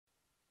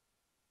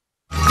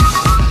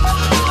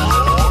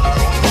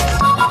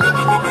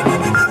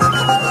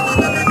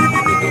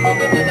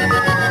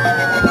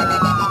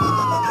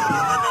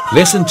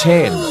Lesson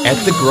 10 at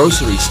the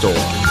grocery store.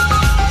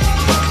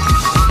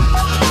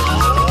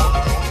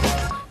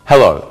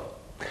 Hello.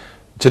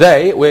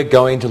 Today we're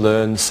going to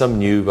learn some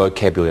new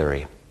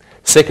vocabulary.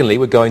 Secondly,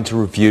 we're going to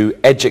review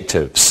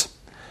adjectives.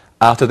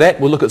 After that,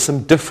 we'll look at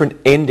some different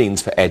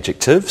endings for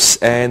adjectives,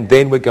 and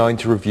then we're going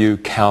to review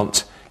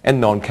count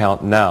and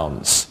non-count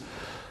nouns.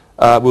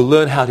 We'll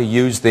learn how to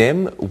use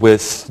them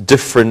with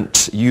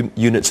different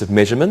units of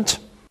measurement.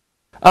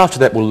 After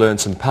that, we'll learn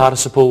some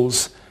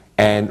participles,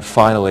 and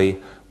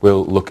finally,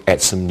 we'll look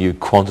at some new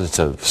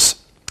quantitatives.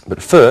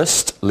 But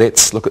first,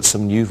 let's look at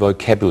some new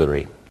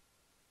vocabulary.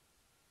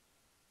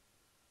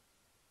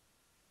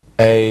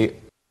 A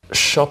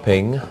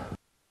shopping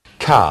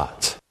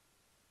cart.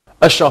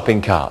 A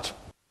shopping cart.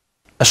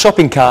 A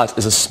shopping cart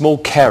is a small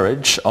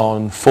carriage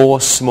on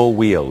 4 small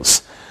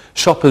wheels.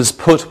 Shoppers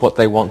put what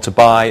they want to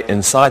buy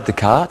inside the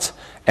cart,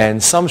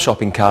 and some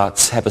shopping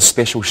carts have a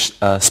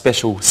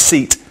special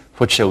seat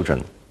for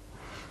children.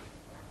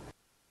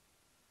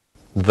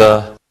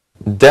 The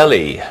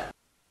deli.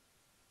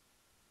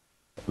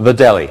 The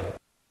deli.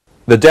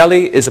 The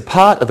deli is a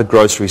part of a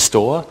grocery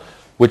store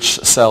which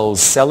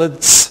sells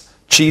salads,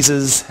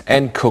 cheeses,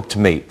 and cooked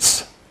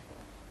meats.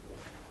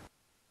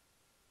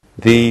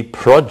 The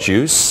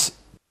produce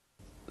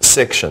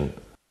section.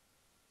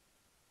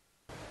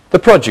 The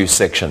produce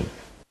section.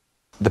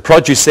 The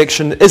produce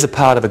section is a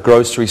part of a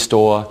grocery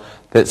store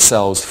that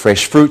sells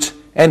fresh fruit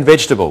and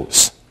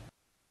vegetables.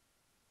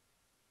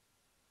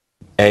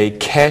 A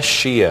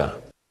cashier.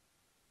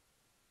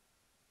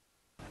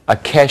 A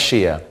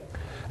cashier.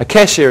 A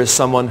cashier is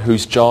someone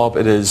whose job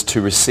it is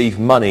to receive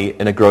money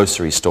in a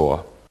grocery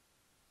store.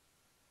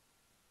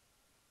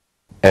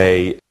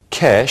 A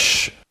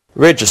cash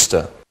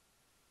register.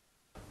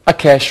 A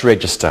cash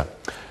register.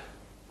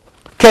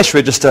 Cash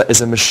register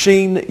is a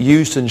machine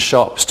used in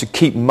shops to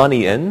keep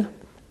money in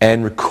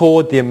and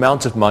record the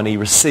amount of money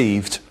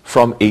received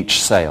from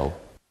each sale.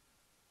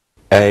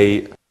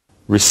 A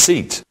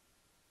receipt.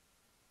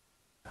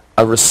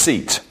 A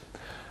receipt.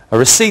 A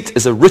receipt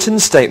is a written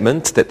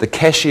statement that the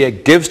cashier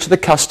gives to the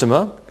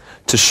customer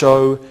to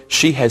show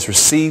she has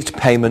received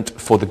payment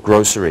for the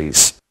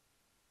groceries.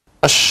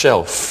 A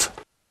shelf.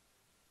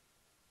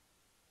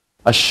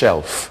 A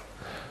shelf.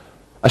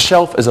 A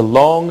shelf is a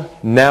long,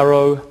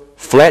 narrow,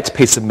 flat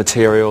piece of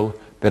material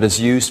that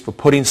is used for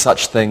putting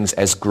such things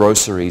as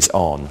groceries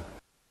on.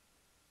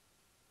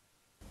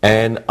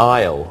 An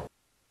aisle.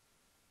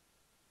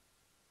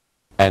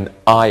 An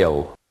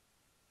aisle.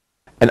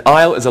 An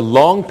aisle is a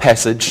long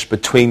passage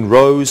between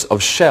rows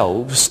of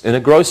shelves in a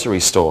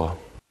grocery store.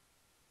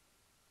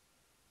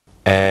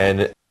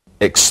 An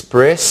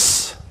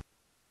express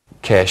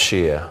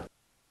cashier.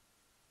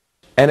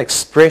 An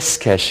express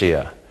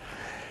cashier.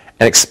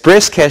 An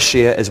express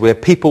cashier is where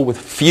people with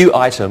few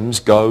items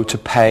go to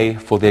pay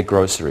for their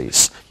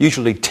groceries,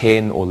 usually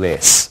 10 or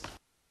less.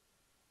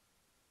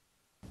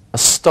 A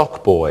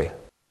stock boy.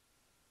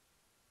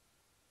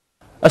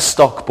 A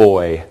stock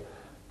boy.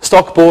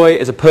 Stock boy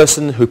is a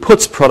person who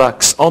puts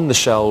products on the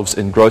shelves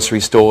in grocery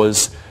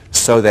stores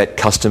so that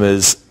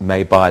customers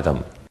may buy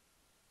them.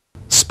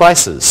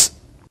 Spices.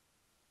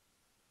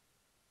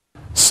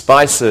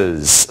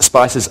 Spices.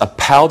 Spices are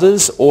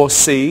powders or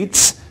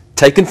seeds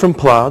taken from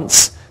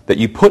plants that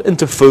you put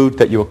into food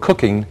that you're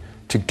cooking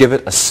to give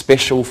it a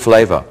special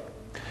flavor.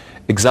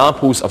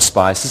 Examples of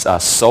spices are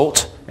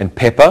salt and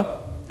pepper,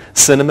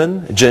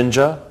 cinnamon,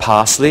 ginger,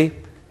 parsley,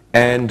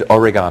 and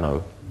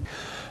oregano.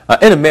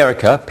 In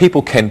America,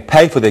 people can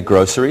pay for their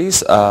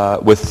groceries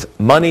with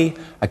money,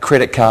 a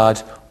credit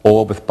card,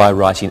 or by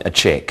writing a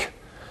check.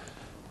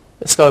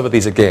 Let's go over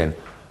these again.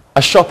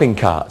 A shopping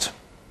cart,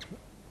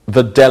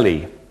 the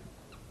deli,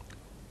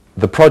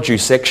 the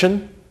produce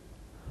section,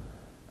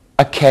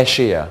 a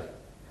cashier,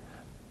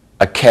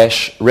 a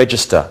cash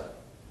register,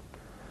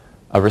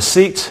 a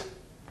receipt,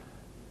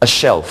 a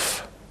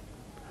shelf,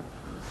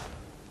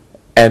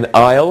 an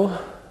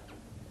aisle,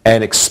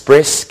 an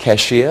express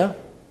cashier,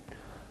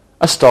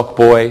 a stock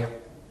boy,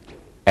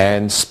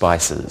 and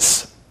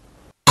spices.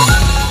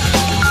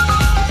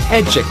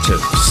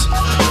 Adjectives.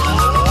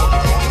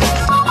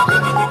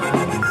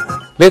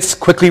 Let's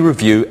quickly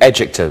review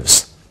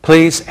adjectives.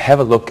 Please have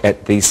a look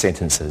at these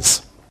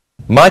sentences.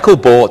 Michael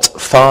bought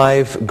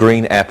 5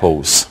 green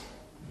apples.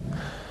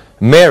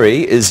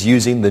 Mary is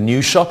using the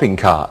new shopping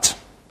cart.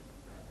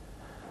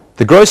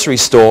 The grocery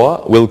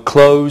store will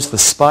close the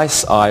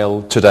spice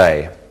aisle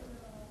today.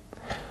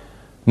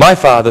 My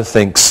father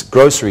thinks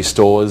grocery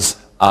stores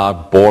are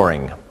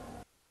boring.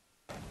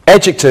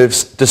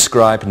 Adjectives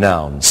describe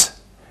nouns,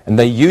 and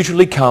they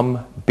usually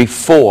come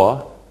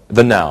before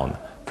the noun.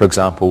 For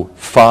example,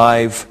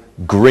 5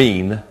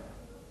 green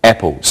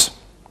apples.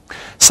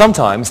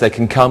 Sometimes they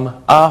can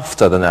come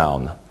after the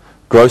noun.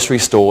 Grocery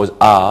stores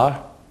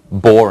are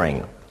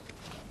boring.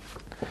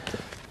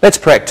 Let's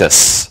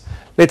practice.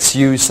 Let's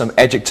use some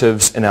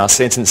adjectives in our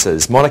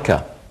sentences.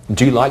 Monica,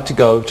 do you like to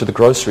go to the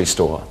grocery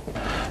store?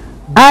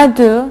 I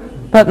do,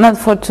 but not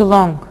for too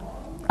long.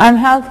 I'm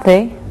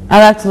healthy.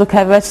 I like to look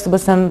at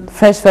vegetables and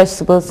fresh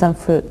vegetables and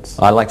fruits.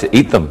 I like to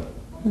eat them.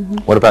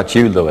 What about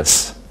you,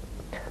 Lewis?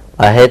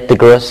 I hate the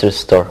grocery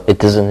store.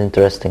 It isn't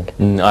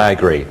interesting. I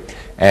agree.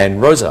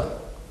 And Rosa?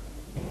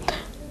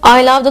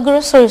 I love the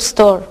grocery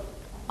store.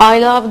 I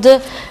love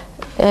the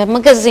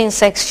magazine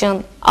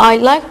section. I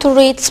like to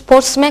read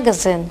sports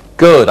magazine.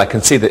 Good. I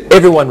can see that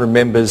everyone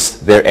remembers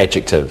their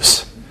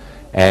adjectives.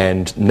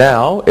 And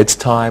now it's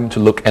time to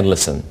look and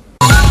listen.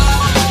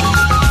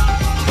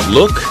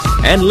 Look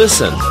and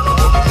listen.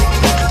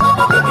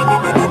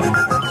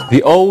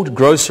 The old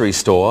grocery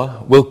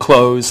store will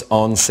close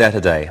on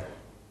Saturday.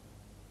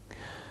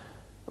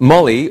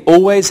 Molly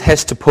always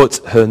has to put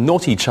her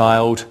naughty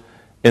child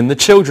in the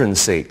children's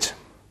seat.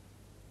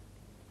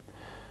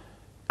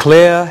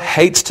 Claire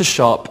hates to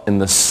shop in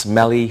the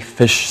smelly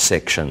fish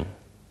section.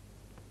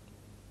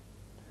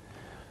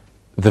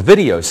 The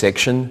video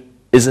section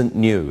isn't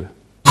new.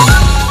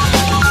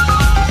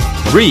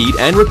 Read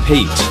and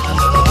repeat.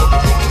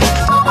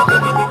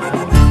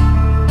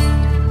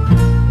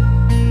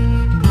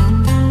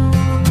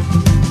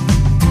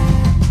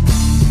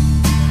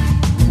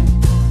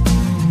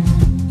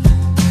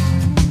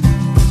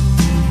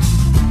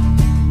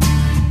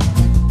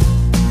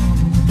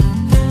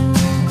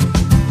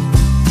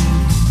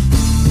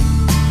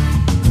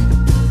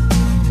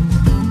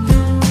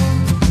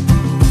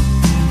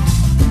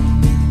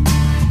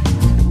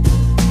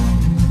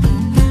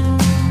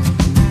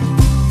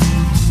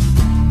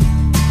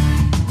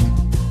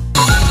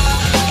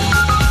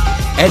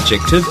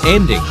 Adjective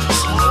endings.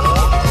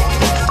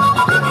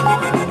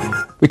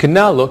 We can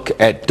now look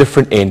at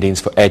different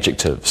endings for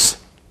adjectives.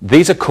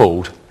 These are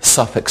called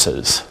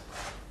suffixes.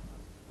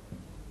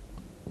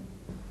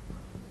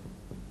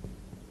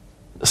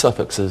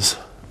 Suffixes.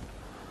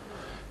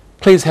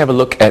 Please have a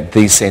look at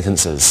these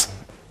sentences.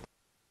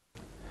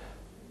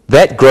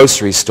 That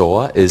grocery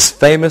store is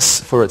famous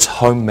for its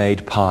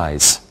homemade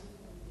pies.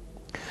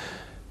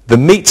 The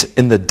meat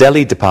in the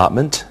deli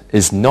department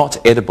is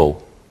not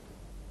edible.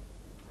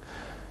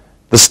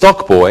 The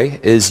stock boy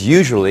is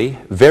usually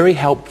very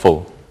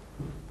helpful.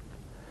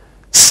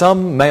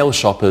 Some male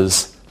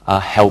shoppers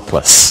are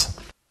helpless.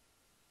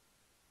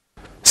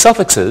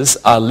 Suffixes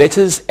are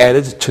letters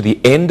added to the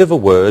end of a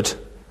word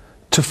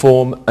to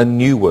form a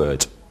new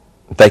word.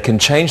 They can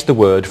change the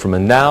word from a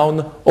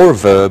noun or a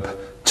verb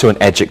to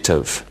an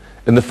adjective.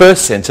 In the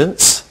first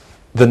sentence,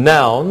 the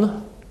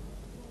noun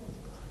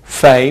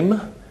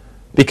fame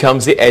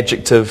becomes the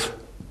adjective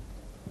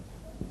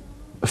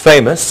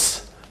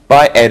famous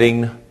by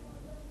adding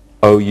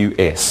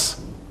O-U-S.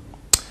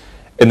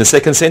 In the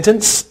second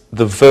sentence,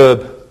 the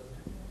verb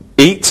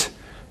eat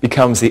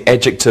becomes the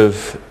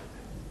adjective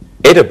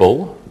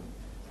edible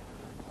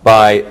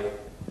by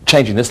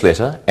changing this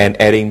letter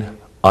and adding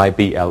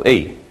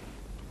I-B-L-E.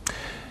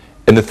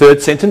 In the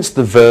third sentence,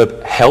 the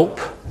verb help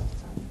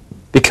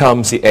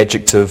becomes the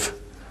adjective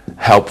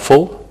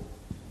helpful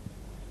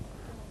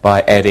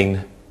by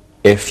adding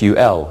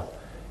F-U-L.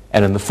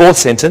 And in the fourth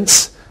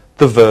sentence,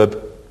 the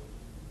verb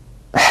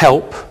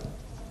help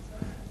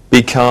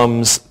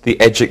becomes the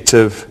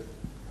adjective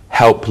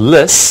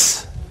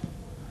helpless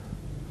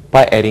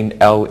by adding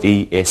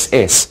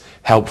L-E-S-S.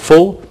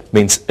 Helpful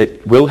means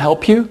it will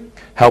help you.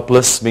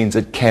 Helpless means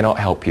it cannot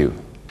help you.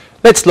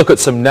 Let's look at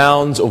some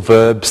nouns or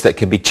verbs that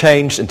can be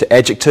changed into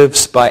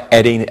adjectives by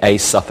adding a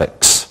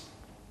suffix.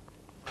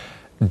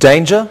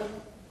 Danger,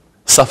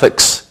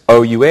 suffix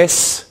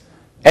O-U-S,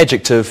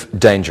 adjective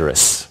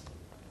dangerous.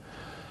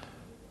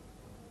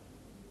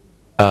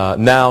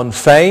 Noun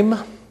fame,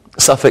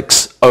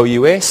 suffix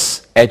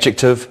O-U-S,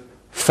 adjective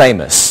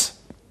famous.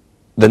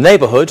 The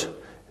neighborhood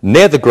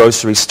near the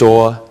grocery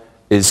store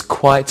is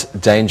quite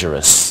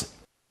dangerous.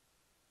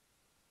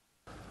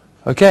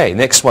 Okay,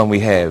 next one we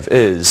have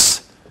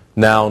is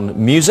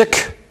noun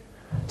music,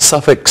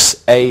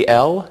 suffix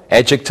al,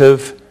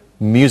 adjective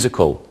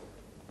musical.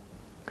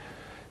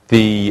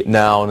 The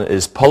noun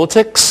is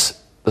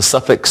politics, the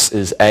suffix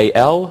is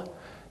al,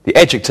 the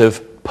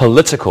adjective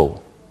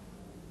political.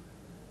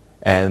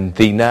 And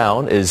the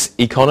noun is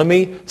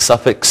economy,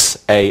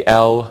 suffix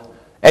al,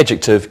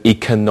 adjective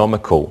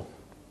economical.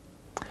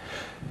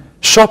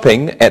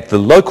 Shopping at the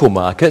local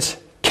market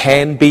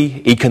can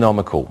be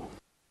economical.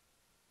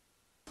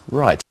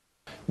 Right.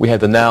 We have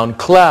the noun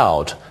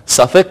cloud,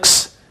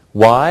 suffix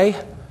y,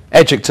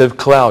 adjective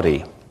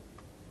cloudy.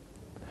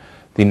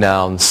 The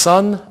noun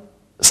sun,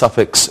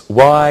 suffix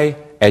y,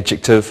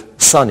 adjective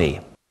sunny.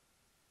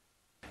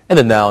 And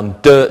the noun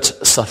dirt,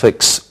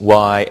 suffix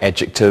y,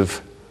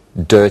 adjective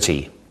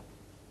dirty.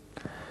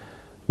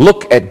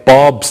 Look at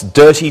Bob's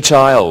dirty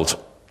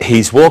child.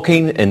 He's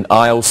walking in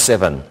aisle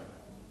 7.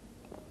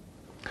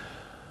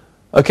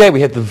 Okay,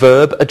 we have the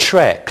verb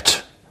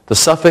attract, the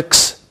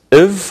suffix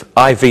ive,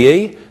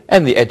 I-V-E,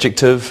 and the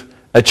adjective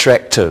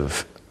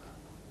attractive.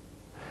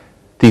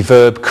 The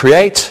verb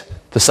create,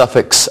 the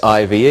suffix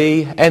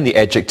IVE, and the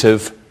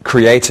adjective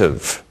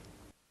creative.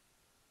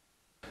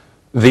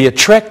 The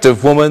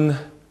attractive woman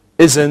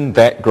is in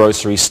that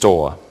grocery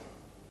store.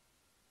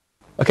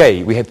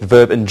 Okay, we have the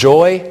verb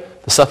enjoy,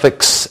 the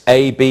suffix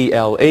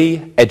able,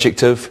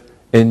 adjective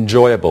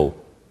enjoyable.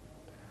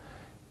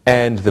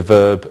 and the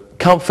verb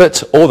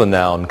comfort, or the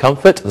noun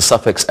comfort, the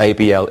suffix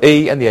able,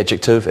 and the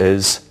adjective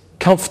is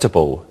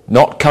comfortable.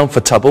 Not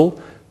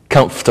comfortable,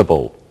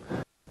 comfortable.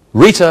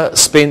 Rita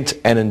spent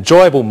an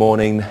enjoyable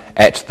morning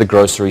at the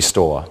grocery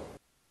store.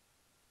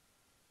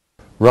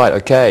 Right,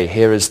 okay,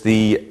 here is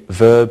the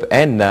verb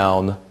and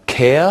noun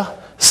care,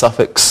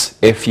 suffix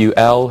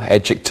ful,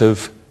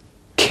 adjective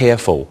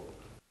careful.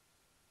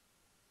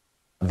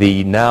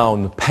 The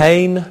noun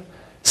pain,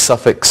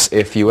 suffix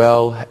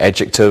ful,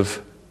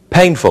 adjective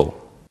painful.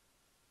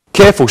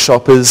 Careful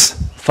shoppers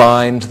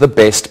find the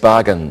best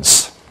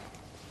bargains.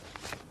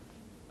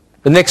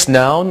 The next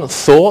noun,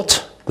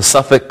 thought, the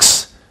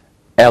suffix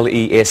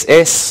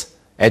less,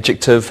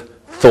 adjective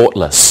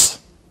thoughtless.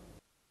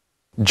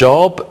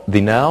 Job,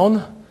 the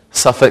noun,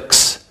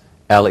 suffix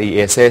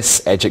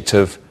less,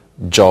 adjective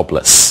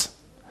jobless.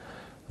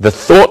 The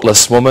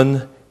thoughtless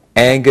woman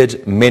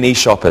angered many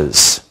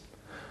shoppers.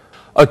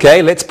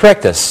 Okay, let's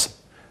practice.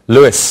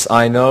 Lewis,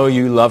 I know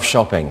you love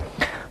shopping.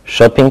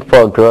 Shopping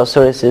for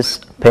groceries is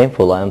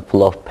painful. I am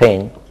full of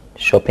pain.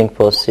 Shopping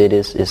for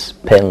CDs is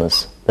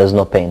painless. There's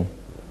no pain.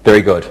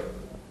 Very good.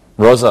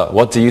 Rosa,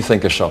 what do you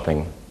think of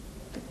shopping?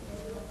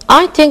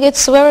 I think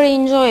it's very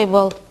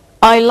enjoyable.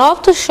 I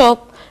love to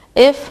shop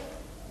if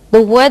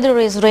the weather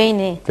is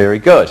rainy. Very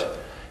good.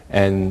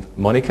 And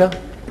Monica?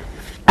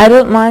 I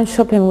don't mind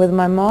shopping with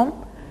my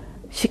mom.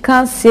 She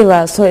can't see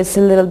well, so it's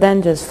a little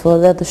dangerous for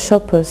the other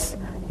shoppers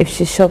if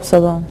she shops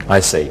alone. I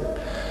see.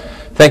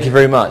 Thank you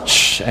very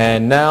much.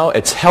 And now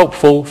it's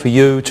helpful for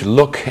you to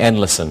look and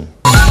listen.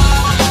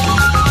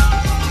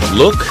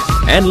 Look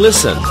and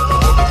listen.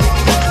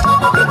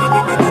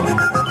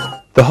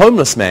 The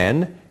homeless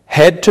man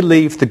had to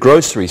leave the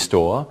grocery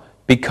store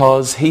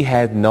because he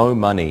had no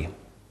money.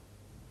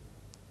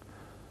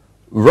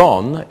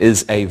 Ron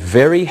is a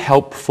very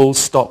helpful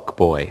stock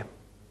boy.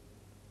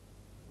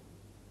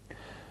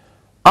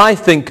 I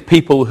think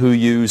people who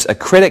use a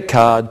credit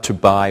card to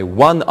buy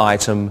one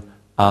item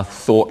are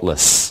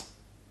thoughtless.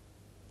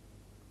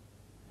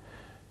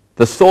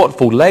 The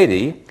thoughtful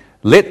lady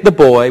let the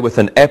boy with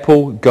an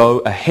apple go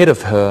ahead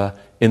of her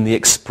in the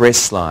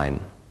express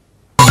line.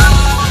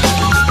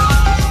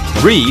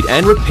 Read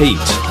and repeat.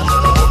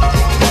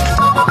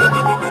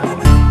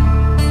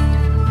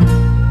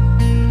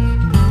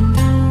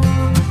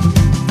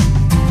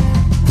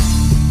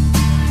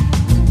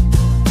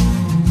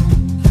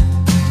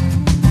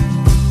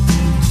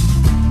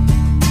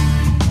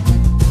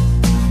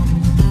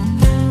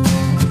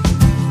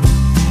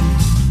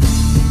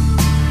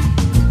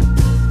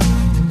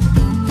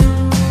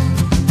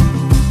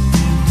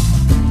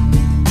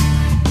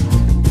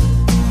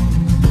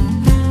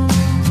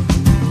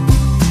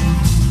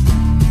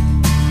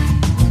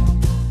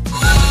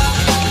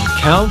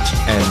 Count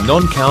and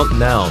non-count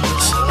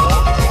nouns.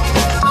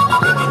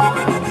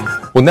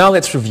 Well, now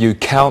let's review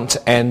count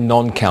and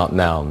non-count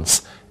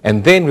nouns,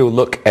 and then we'll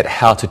look at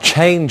how to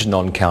change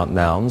non-count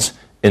nouns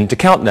into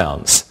count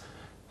nouns.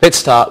 Let's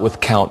start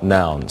with count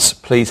nouns.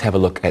 Please have a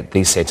look at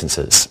these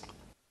sentences.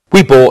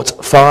 We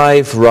bought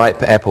 5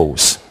 ripe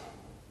apples.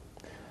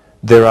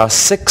 There are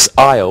 6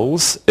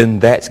 aisles in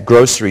that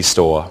grocery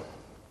store.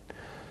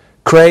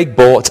 Craig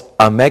bought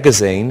a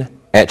magazine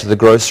at the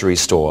grocery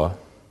store.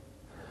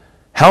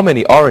 How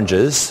many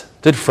oranges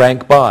did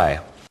Frank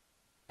buy?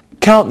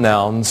 Count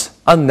nouns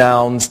are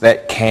nouns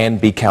that can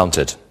be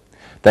counted.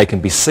 They can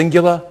be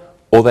singular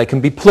or they can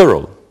be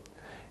plural.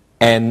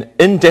 An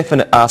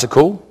indefinite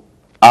article,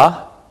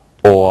 a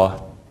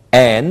or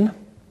an,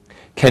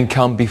 can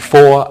come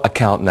before a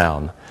count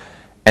noun.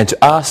 And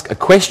to ask a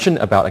question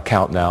about a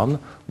count noun,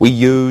 we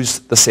use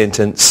the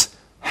sentence,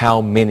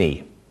 how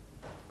many?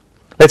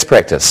 Let's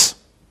practice.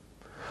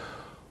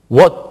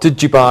 What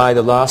did you buy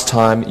the last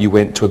time you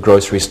went to a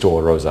grocery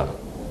store, Rosa?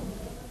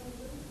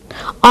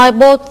 I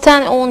bought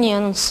 10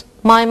 onions.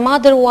 My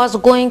mother was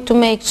going to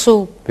make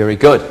soup. Very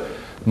good.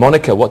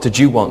 Monica, what did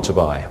you want to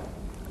buy?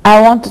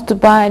 I wanted to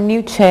buy a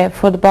new chair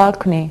for the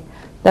balcony.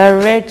 They're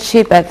very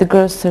cheap at the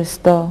grocery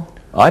store.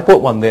 I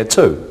bought one there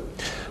too.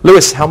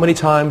 Lewis, how many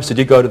times did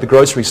you go to the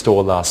grocery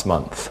store last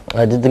month?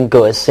 I didn't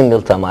go a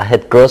single time. I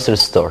had grocery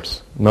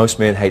stores. Most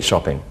men hate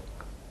shopping.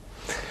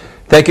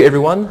 Thank you,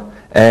 everyone.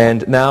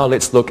 And now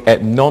let's look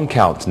at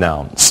non-count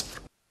nouns.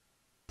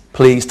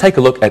 Please take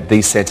a look at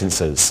these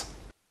sentences.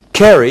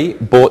 Carrie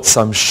bought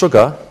some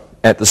sugar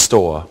at the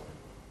store.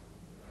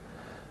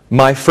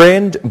 My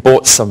friend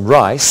bought some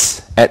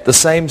rice at the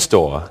same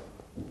store.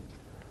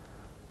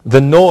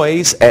 The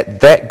noise at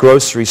that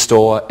grocery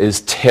store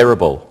is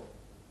terrible.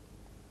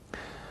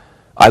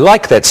 I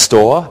like that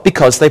store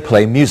because they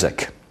play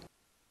music.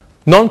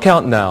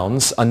 Non-count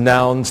nouns are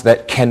nouns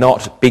that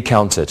cannot be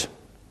counted.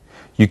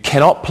 You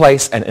cannot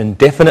place an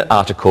indefinite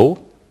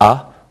article,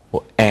 a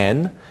or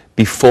an,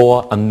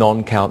 before a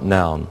non-count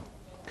noun.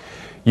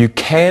 You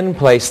can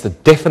place the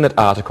definite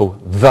article,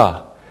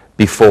 the,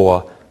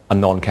 before a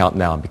non-count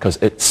noun because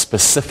it's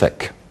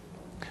specific.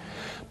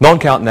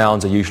 Non-count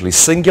nouns are usually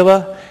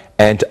singular,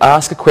 and to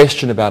ask a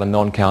question about a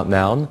non-count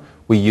noun,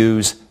 we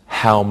use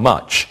how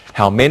much.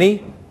 How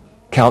many?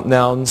 Count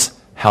nouns.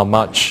 How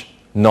much?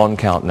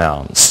 non-count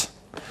nouns.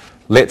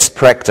 Let's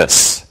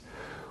practice.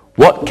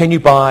 What can you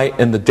buy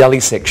in the deli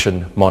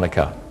section,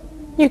 Monica?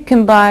 You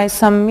can buy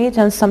some meat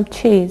and some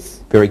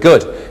cheese. Very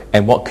good.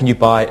 And what can you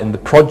buy in the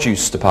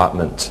produce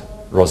department,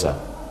 Rosa?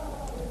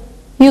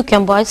 You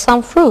can buy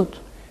some fruit.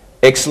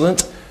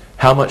 Excellent.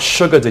 How much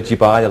sugar did you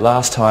buy the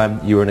last time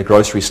you were in a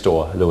grocery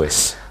store,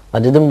 Lewis? I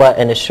didn't buy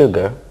any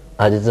sugar.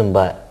 I didn't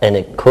buy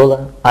any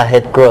cola. I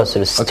had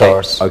grocery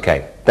stores.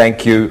 Okay.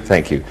 Thank you.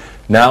 Thank you.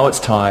 Now it's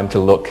time to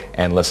look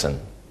and listen.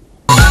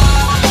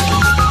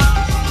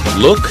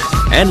 Look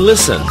and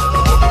listen.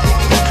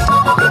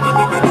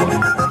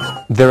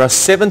 There are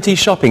 70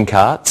 shopping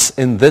carts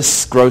in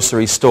this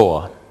grocery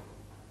store.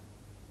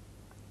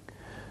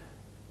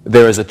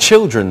 There is a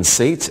children's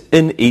seat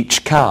in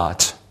each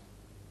cart.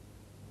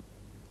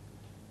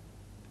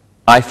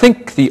 I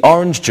think the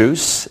orange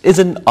juice is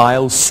in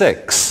aisle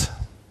 6.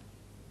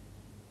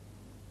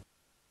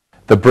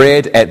 The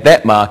bread at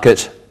that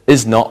market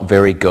is not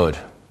very good.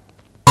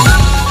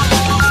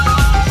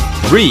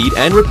 Read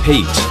and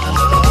repeat.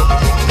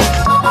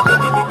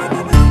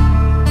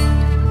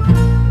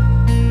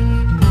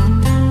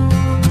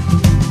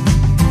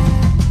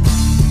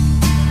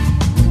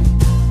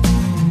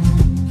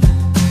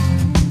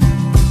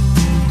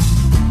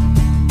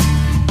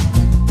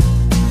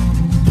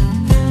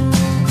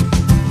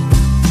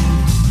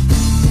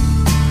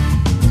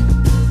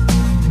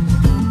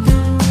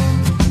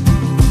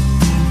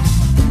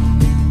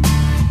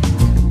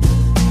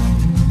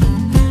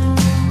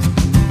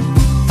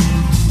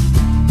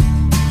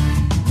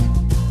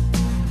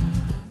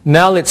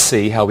 Now let's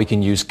see how we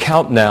can use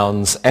count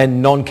nouns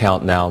and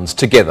non-count nouns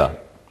together.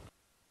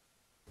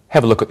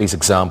 Have a look at these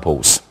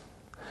examples.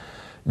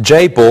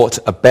 Jay bought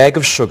a bag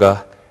of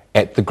sugar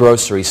at the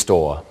grocery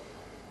store.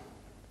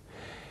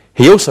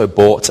 He also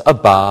bought a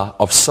bar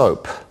of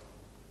soap.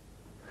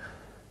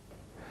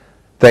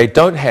 They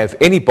don't have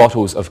any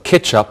bottles of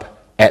ketchup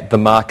at the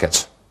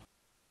market.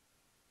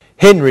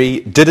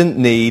 Henry didn't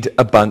need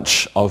a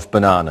bunch of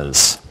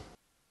bananas.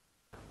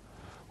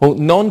 Well,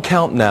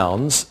 non-count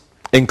nouns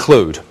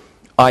include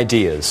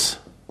ideas.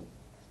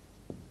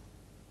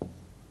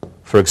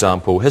 For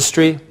example,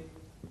 history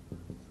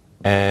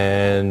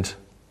and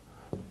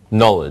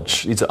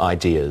knowledge. These are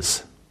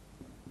ideas.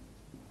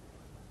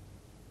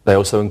 They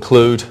also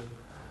include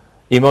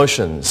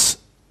emotions.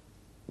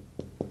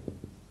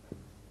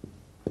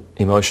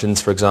 Emotions,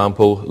 for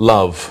example,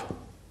 love,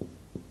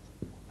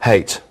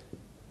 hate.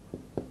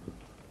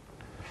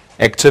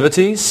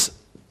 Activities,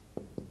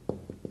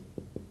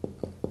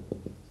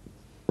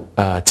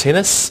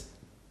 tennis.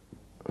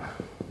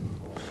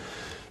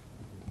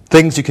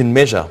 Things you can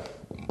measure.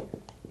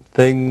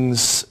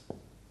 Things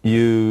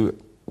you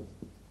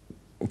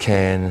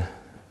can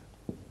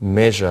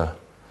measure.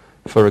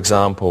 For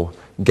example,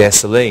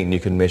 gasoline. You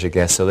can measure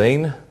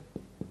gasoline.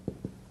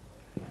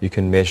 You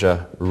can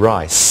measure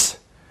rice.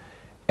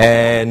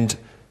 And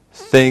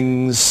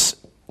things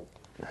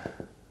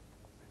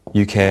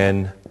you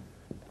can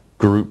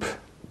group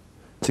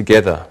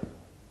together.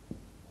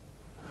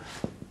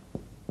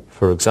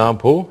 For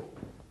example,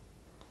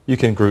 you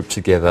can group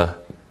together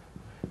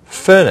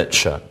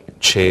furniture,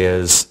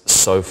 chairs,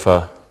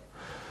 sofa,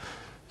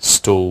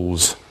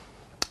 stools,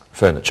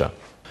 furniture.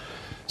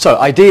 So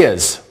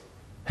ideas,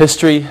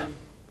 history,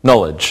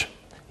 knowledge,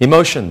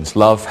 emotions,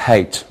 love,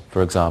 hate,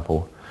 for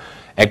example.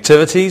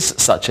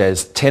 Activities such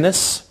as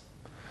tennis,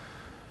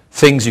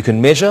 things you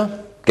can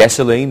measure,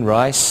 gasoline,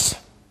 rice,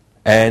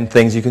 and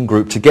things you can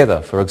group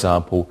together, for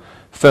example,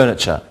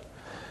 furniture.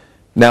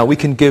 Now we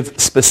can give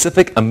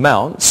specific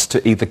amounts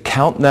to either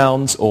count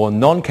nouns or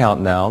non-count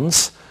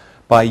nouns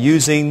by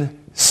using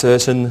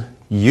certain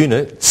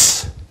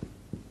units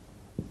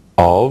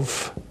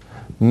of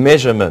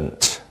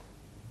measurement.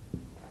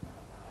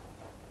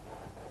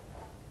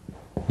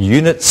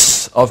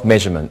 Units of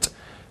measurement.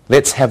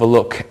 Let's have a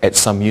look at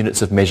some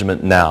units of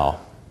measurement now.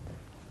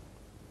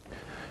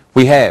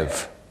 We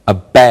have a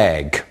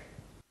bag.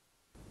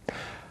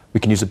 We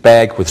can use a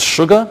bag with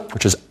sugar,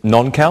 which is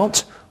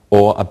non-count,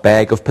 or a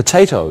bag of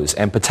potatoes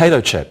and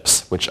potato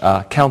chips, which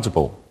are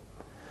countable.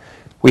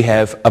 We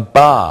have a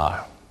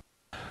bar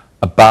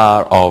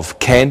of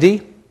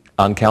candy,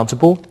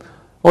 uncountable,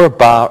 or a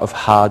bar of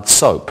hard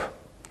soap,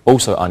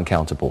 also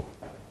uncountable.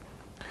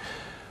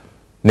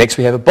 Next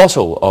we have a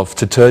bottle of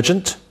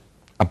detergent,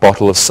 a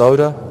bottle of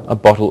soda, a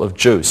bottle of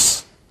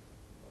juice,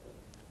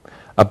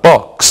 a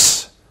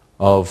box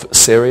of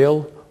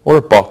cereal or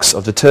a box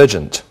of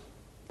detergent,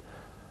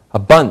 a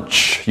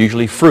bunch,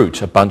 usually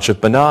fruit, a bunch of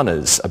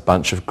bananas, a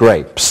bunch of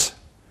grapes,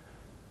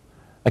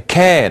 a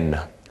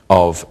can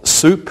of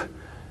soup,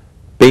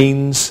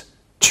 beans,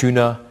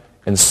 tuna,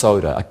 and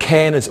soda. A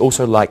can is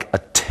also like a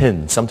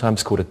tin,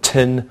 sometimes called a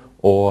tin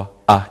or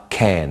a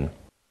can.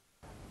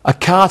 A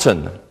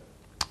carton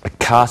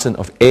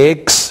of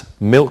eggs,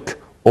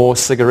 milk, or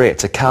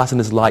cigarettes. A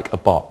carton is like a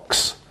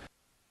box.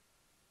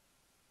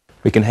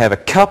 We can have a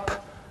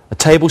cup, a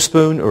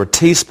tablespoon, or a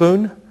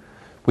teaspoon.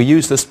 We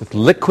use this with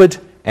liquid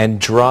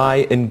and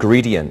dry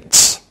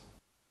ingredients.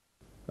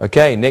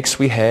 Okay, next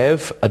we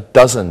have a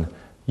dozen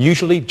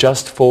usually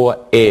just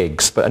for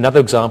eggs. But another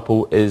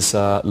example is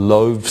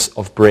loaves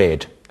of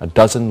bread, a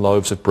dozen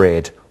loaves of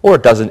bread, or a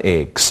dozen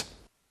eggs.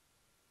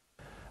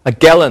 A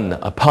gallon,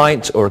 a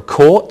pint, or a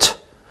quart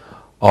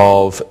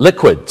of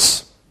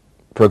liquids,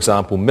 for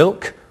example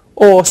milk,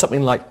 or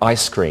something like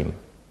ice cream.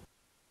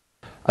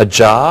 A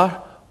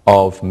jar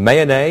of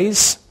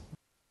mayonnaise,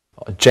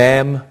 a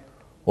jam,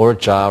 or a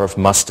jar of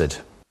mustard.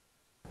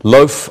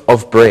 Loaf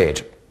of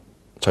bread.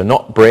 So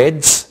not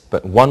breads,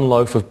 but one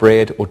loaf of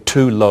bread or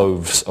two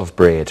loaves of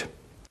bread.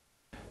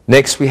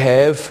 Next we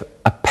have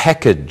a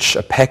package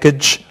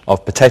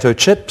of potato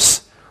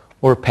chips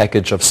or a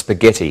package of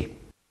spaghetti.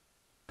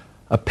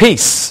 A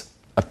piece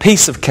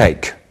of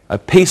cake, a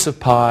piece of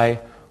pie,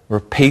 or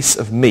a piece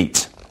of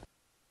meat.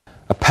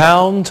 A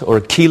pound or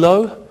a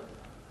kilo,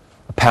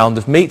 a pound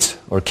of meat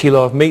or a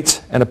kilo of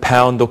meat, and a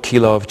pound or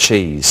kilo of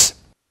cheese.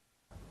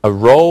 A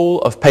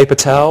roll of paper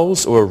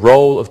towels or a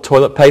roll of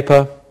toilet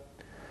paper,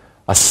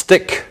 a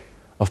stick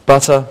of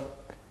butter,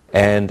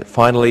 and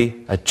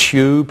finally a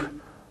tube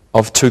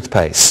of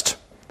toothpaste.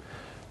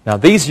 Now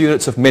these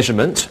units of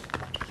measurement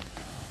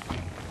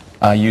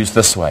are used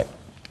this way.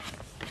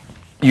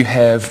 You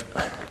have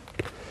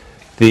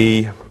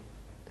the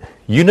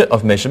unit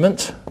of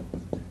measurement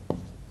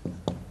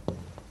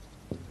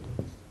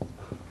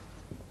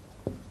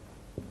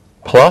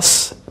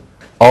plus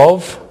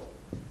of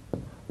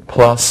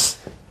plus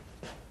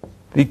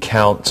the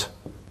count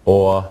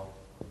or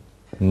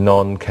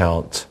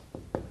non-count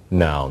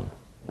noun.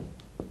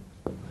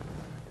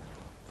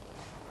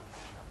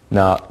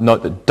 Now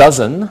note that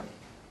dozen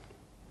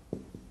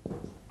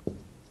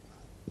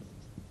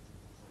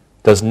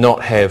does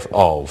not have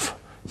of.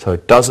 So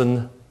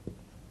dozen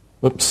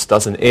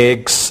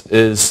eggs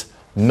is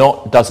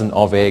not dozen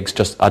of eggs,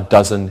 just a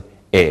dozen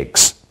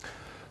eggs.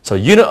 So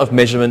unit of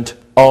measurement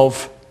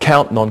of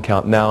count,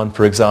 non-count noun,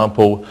 for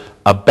example,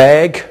 a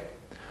bag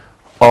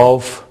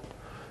of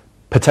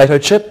potato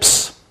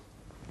chips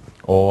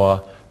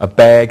or a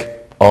bag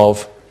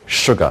of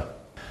sugar.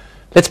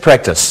 Let's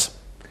practice.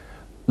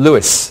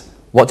 Lewis,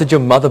 what did your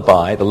mother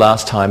buy the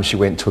last time she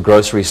went to a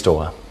grocery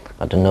store?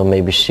 I don't know,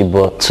 maybe she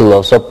bought 2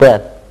 loaves of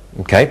bread.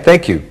 Okay,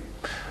 thank you.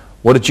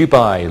 What did you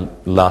buy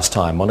last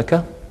time,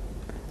 Monica?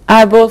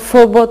 I bought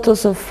 4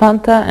 bottles of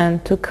Fanta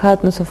and 2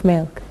 cartons of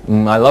milk.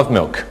 I love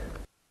milk.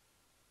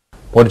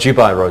 What did you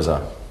buy,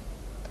 Rosa?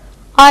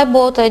 I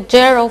bought a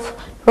jar of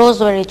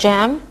raspberry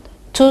jam,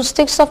 2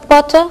 sticks of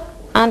butter,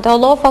 and a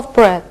loaf of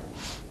bread.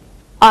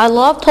 I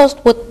love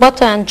toast with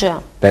butter and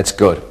jam. That's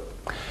good.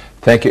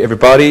 Thank you,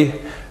 everybody.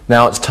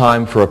 Now it's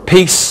time for a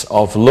piece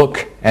of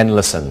Look and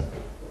Listen.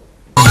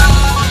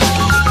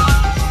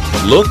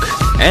 Look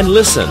and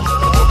listen.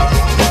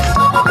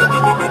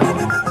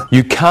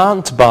 You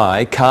can't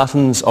buy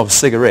cartons of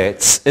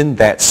cigarettes in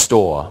that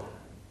store.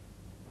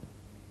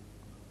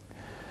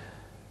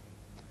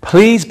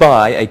 Please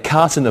buy a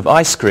carton of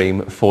ice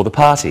cream for the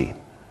party.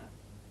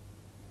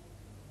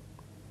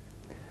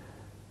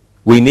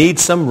 We need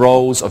some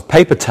rolls of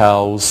paper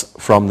towels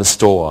from the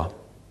store.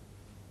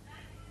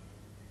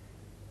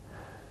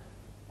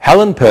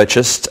 Helen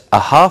purchased a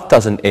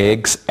half-dozen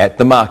eggs at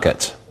the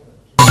market.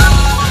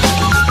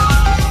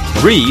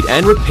 Read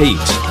and repeat.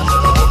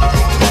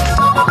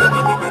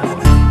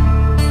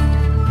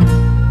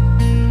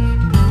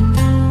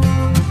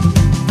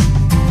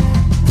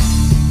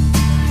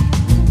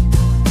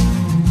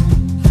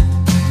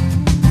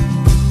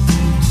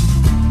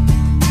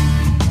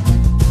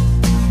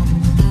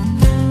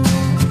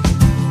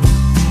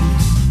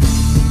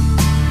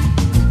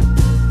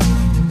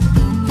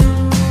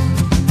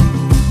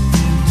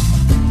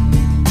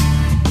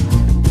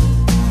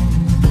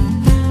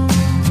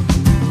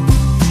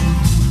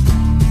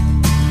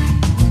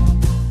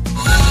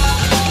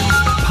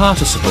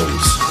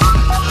 Participles.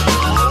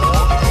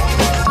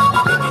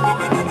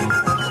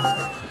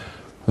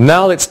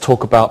 Now let's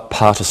talk about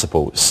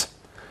participles.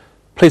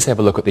 Please have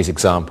a look at these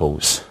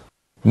examples.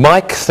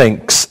 Mike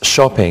thinks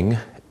shopping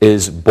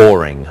is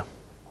boring.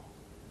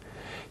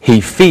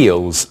 He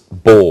feels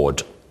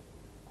bored.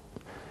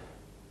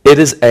 It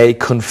is a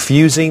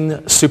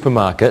confusing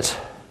supermarket.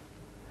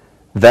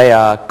 They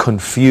are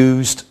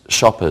confused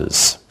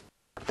shoppers.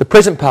 The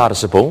present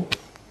participle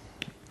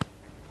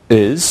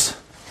is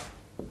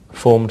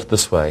formed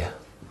this way.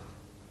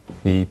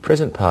 The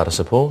present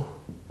participle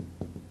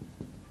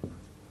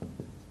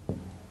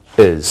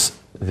is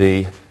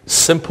the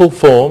simple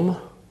form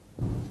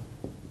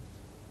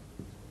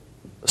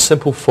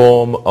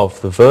of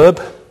the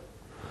verb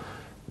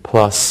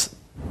plus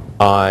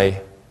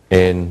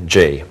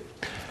ing.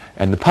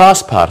 And the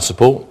past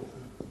participle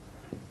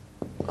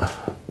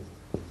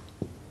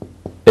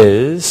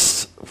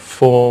is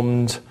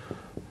formed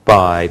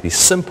by the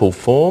simple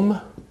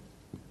form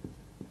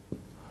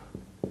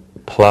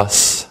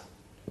plus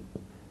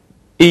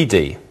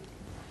ed.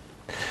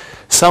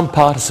 Some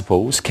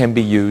participles can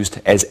be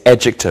used as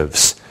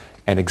adjectives,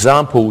 and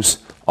examples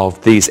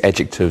of these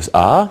adjectives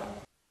are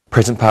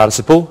present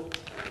participle,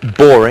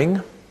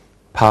 boring,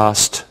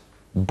 past,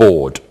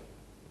 bored.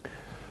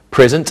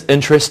 Present,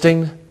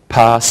 interesting,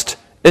 past,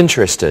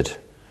 interested.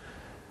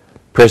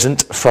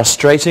 Present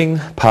frustrating,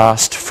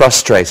 past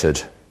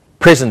frustrated.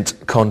 Present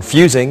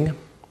confusing,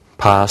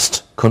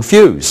 past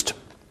confused.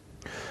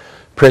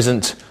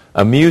 Present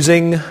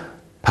amusing,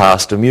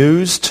 past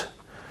amused.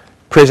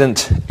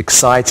 Present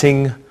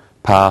exciting,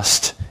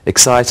 past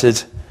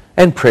excited.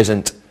 And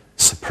present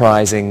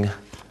surprising,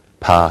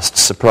 past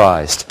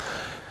surprised.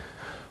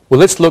 Well,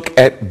 let's look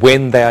at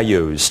when they are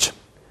used.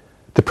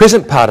 The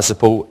present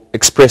participle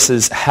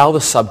expresses how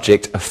the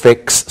subject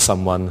affects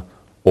someone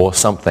or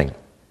something.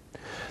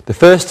 The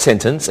first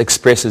sentence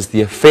expresses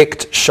the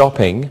effect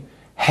shopping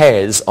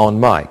has on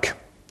Mike.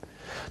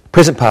 The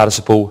present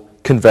participle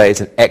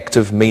conveys an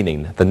active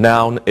meaning. The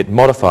noun it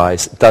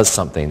modifies does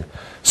something.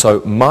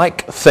 So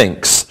Mike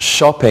thinks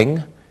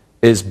shopping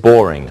is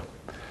boring.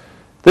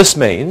 This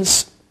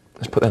means,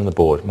 let's put that on the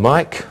board.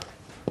 Mike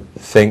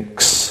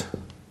thinks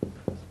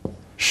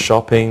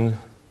shopping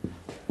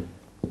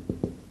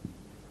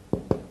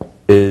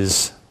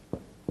is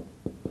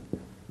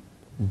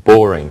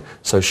boring.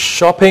 So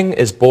shopping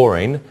is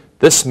boring.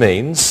 This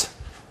means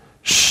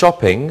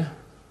shopping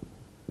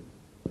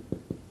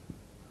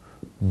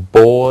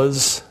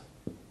bores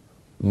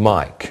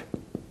Mike.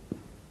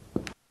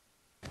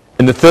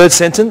 In the third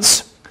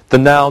sentence, the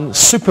noun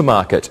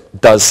supermarket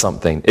does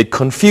something. It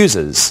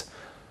confuses.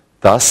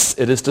 Thus,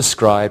 it is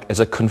described as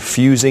a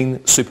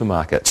confusing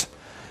supermarket.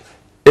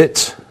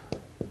 It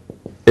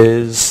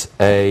is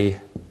a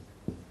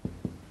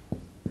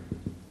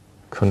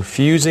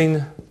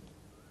confusing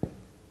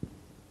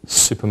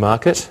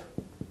supermarket.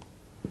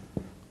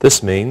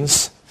 This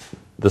means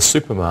the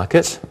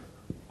supermarket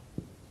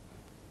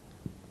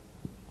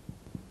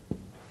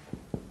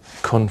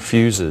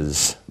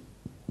confuses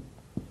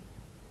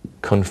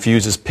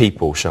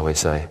people, shall we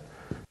say.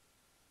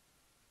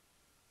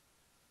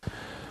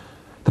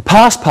 The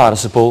past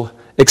participle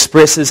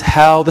expresses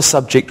how the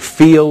subject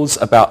feels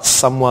about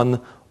someone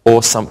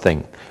or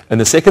something. In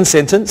the second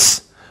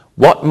sentence,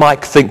 what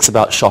Mike thinks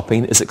about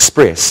shopping is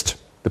expressed.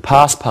 The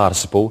past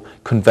participle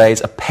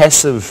conveys a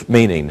passive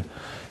meaning.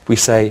 If we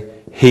say,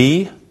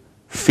 he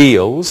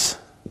feels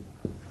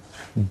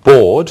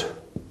bored,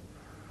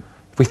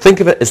 if we think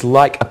of it as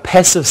like a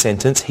passive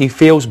sentence, he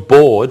feels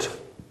bored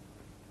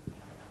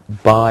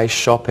by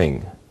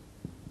shopping.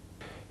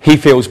 He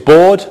feels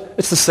bored,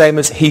 it's the same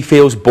as he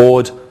feels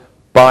bored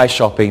by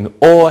shopping,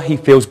 or he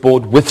feels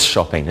bored with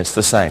shopping. It's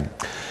the same.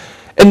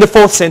 In the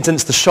fourth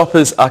sentence, the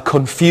shoppers are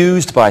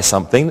confused by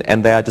something,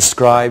 and they are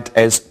described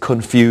as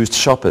confused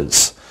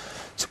shoppers.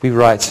 So we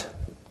write,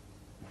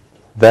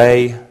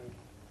 they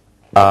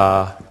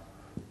are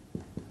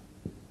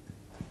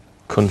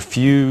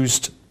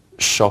confused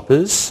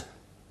shoppers.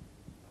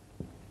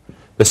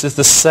 This is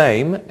the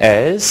same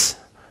as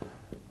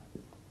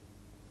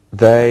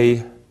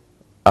they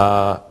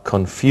are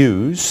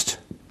confused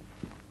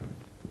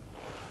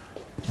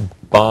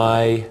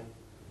by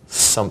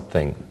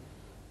something.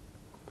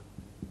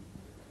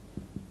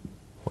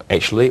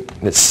 Actually,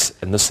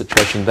 in this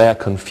situation, they are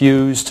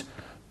confused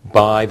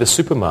by the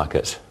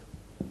supermarket.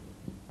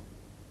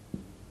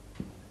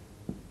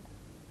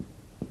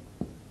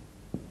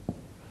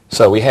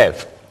 So we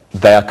have,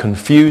 they are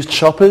confused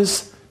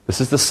shoppers.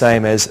 This is the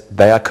same as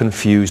they are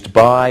confused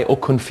by or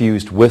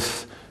confused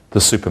with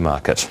the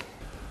supermarket.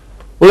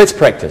 Well, let's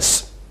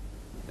practice.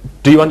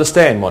 Do you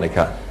understand,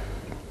 Monica?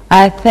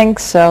 I think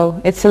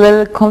so. It's a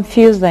little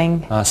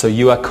confusing. So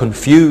you are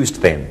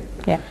confused then?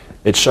 Yeah.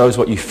 It shows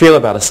what you feel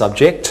about a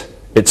subject.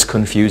 It's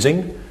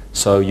confusing,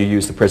 so you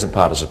use the present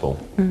participle.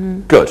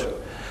 Mm-hmm. Good.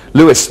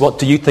 Lewis, what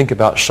do you think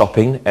about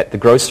shopping at the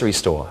grocery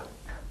store?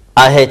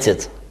 I hate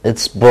it.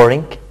 It's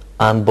boring.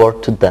 I'm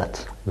bored to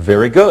death.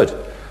 Very good.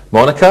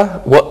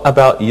 Monica, what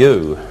about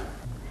you?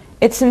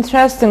 It's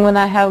interesting when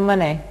I have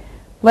money.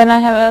 When I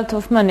have a lot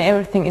of money,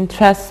 everything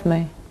interests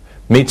me.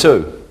 Me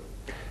too.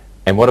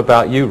 And what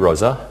about you,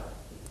 Rosa?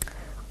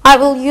 I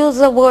will use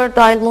a word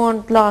I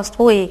learned last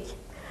week.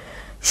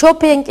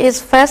 Shopping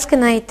is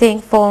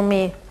fascinating for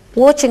me.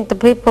 Watching the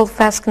people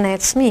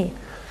fascinates me.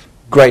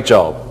 Great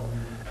job.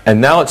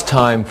 And now it's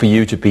time for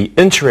you to be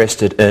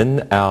interested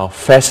in our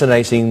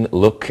fascinating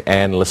Look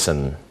and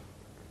Listen.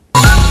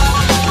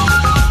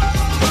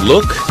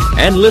 Look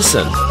and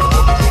listen.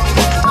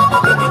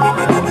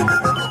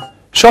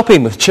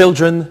 Shopping with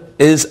children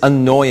is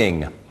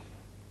annoying.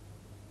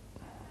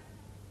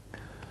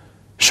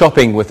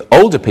 Shopping with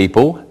older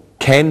people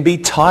can be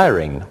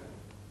tiring.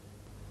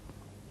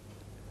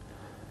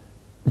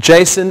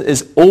 Jason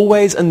is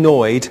always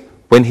annoyed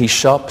when he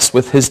shops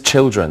with his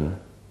children.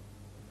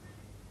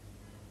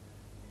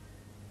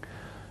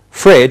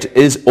 Fred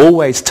is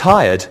always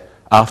tired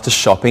after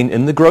shopping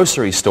in the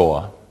grocery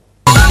store.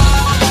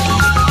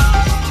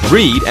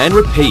 Read and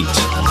repeat.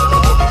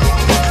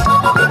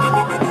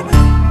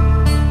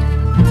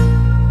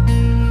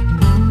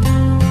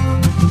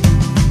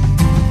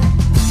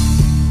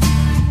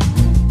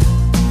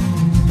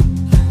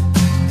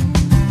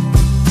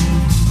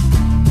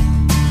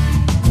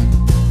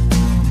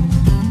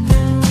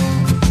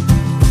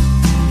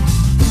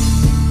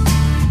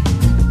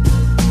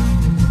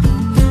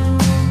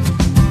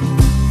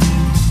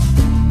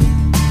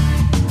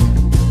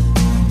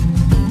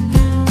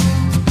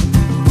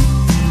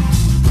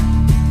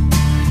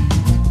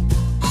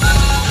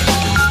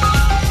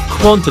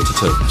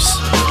 Quantitatives.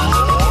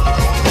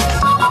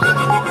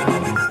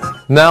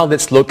 Now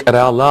let's look at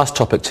our last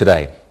topic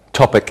today.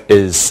 Topic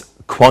is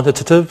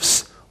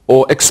quantitatives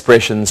or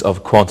expressions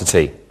of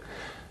quantity.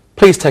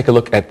 Please take a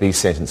look at these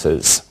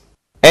sentences.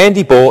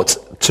 Andy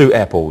bought 2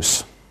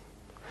 apples.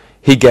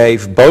 He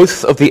gave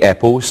both of the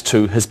apples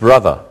to his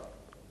brother.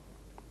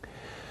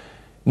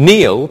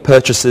 Neil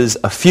purchases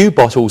a few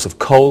bottles of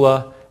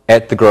cola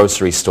at the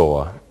grocery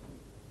store.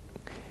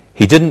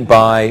 He didn't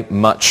buy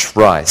much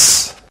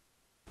rice.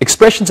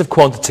 Expressions of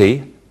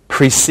quantity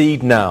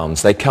precede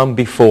nouns. They come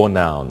before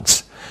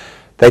nouns.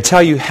 They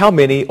tell you how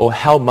many or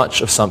how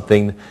much of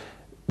something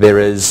there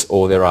is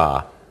or there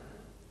are.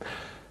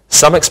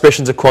 Some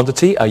expressions of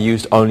quantity are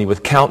used only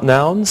with count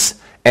nouns,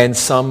 and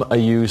some are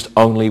used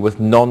only with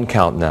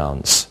non-count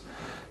nouns.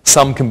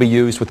 Some can be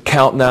used with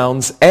count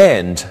nouns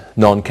and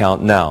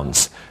non-count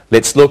nouns.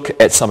 Let's look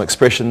at some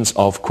expressions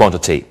of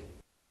quantity.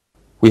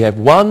 We have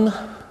 1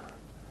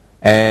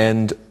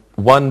 and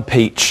 1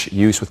 peach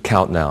used with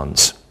count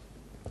nouns.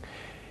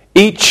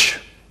 Each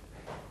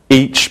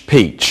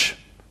peach.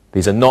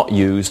 These are not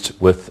used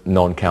with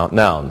non-count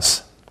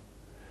nouns.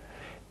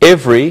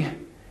 Every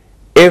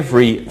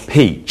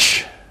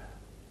peach.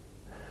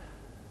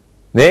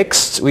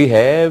 Next we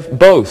have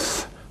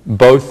both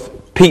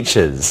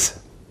peaches.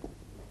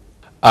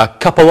 A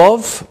couple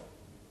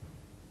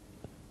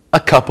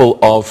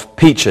of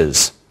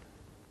peaches.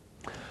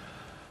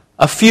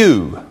 A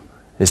few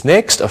is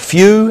next. A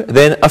few,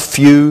 then a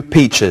few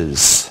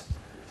peaches.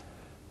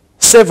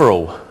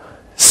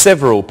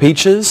 Several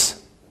peaches.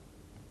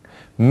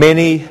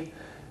 Many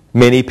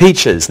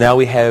peaches. Now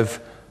we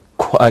have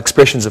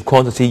expressions of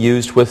quantity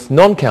used with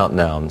non-count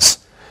nouns.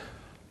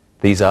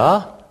 These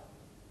are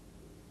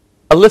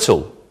a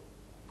little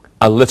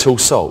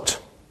salt.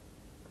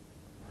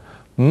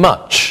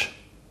 Much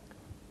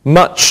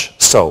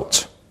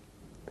salt.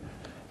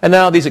 And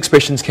now these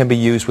expressions can be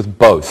used with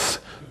both.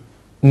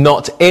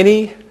 Not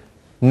any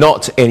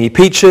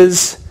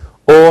peaches,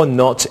 or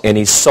not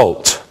any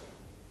salt.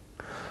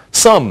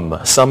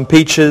 Some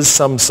peaches,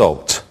 some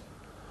salt.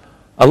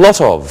 A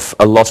lot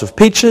of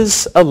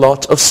peaches, a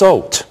lot of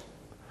salt.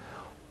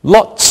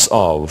 Lots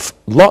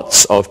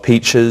of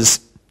peaches,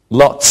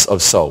 lots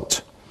of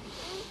salt.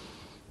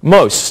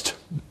 Most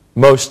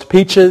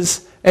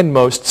peaches and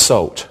most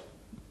salt.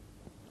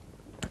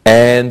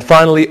 And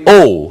finally,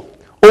 all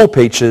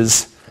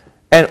peaches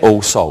and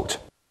all salt.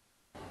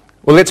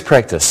 Well, let's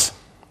practice.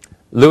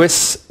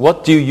 Lewis,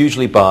 what do you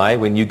usually buy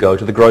when you go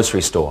to the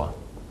grocery store?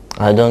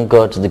 I don't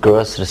go to the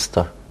grocery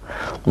store.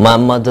 My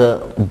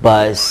mother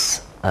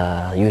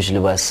usually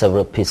buys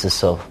several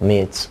pieces of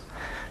meat.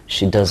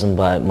 She doesn't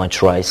buy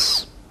much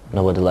rice.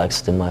 Nobody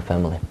likes it in my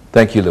family.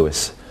 Thank you,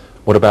 Lewis.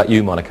 What about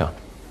you, Monica?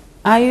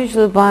 I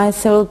usually buy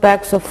several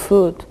bags of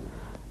food.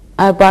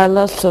 I buy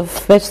lots of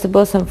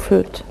vegetables and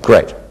fruit.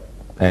 Great.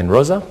 And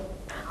Rosa?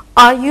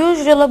 I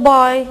usually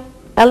buy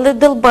a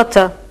little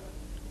butter.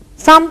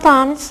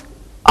 Sometimes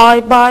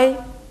I buy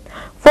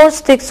 4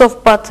 sticks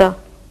of butter.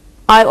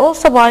 I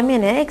also buy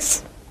many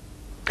eggs.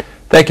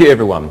 Thank you,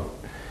 everyone.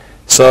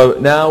 So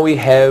now we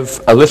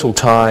have a little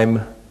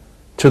time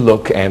to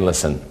look and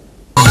listen.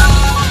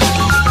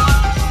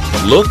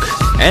 Look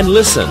and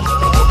listen.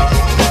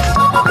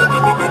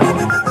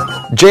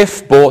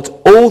 Jeff bought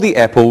all the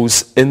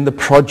apples in the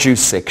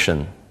produce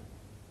section.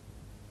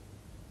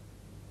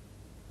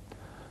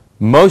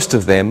 Most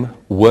of them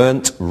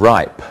weren't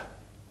ripe.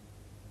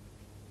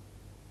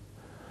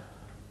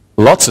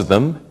 Lots of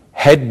them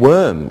had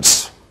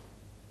worms.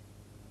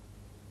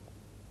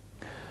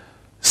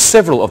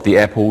 Several of the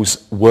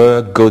apples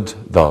were good,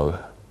 though.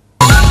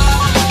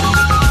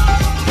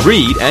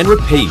 Read and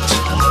repeat.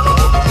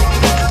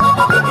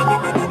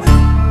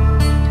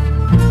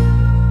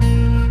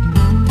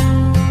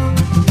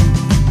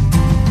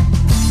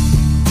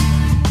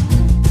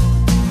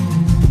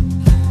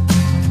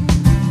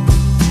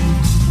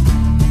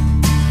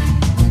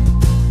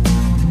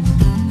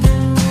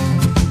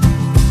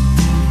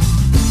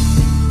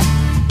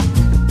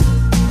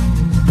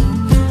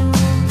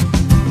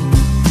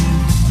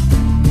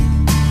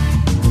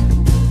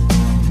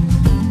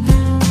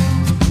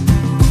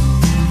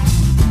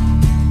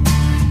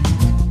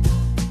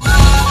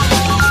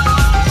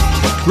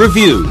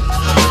 Review.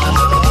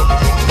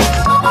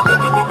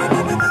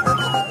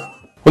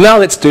 Well, now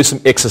let's do some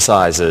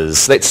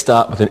exercises. Let's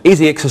start with an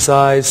easy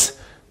exercise.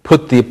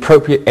 Put the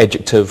appropriate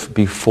adjective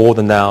before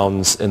the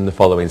nouns in the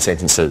following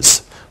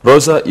sentences.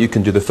 Rosa, you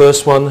can do the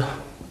first one.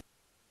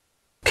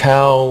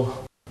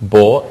 Cal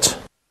bought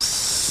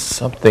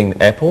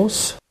something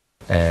apples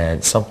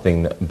and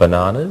something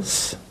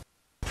bananas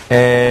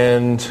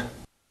and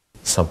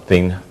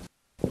something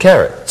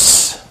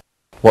carrots.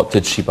 What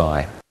did she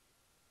buy?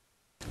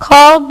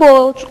 Carl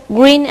bought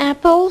green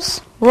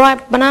apples,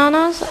 ripe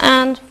bananas,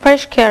 and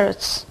fresh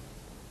carrots.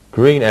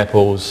 Green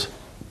apples,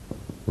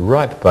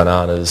 ripe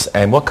bananas,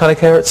 and what kind of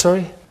carrots,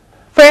 sorry?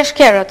 Fresh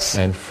carrots.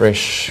 And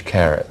fresh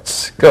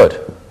carrots.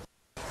 Good.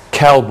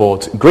 Cal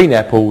bought green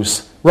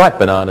apples, ripe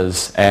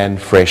bananas,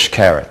 and fresh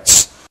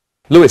carrots.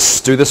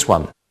 Lewis, do this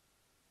one.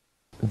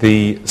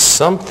 the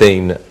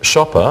something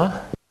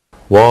shopper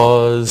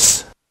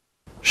was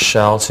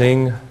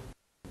shouting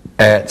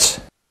at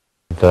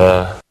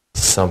the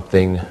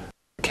something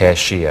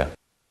cashier.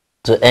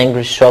 The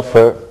angry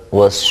shopper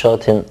was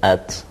shouting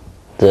at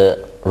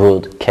the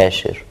rude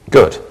cashier.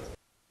 Good.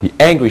 The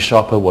angry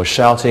shopper was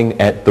shouting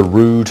at the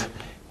rude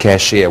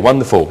cashier.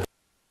 Wonderful.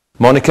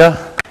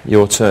 Monica,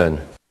 your turn.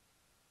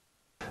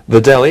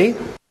 The deli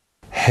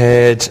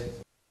had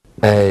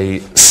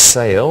a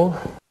sale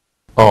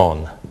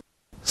on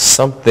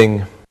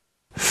something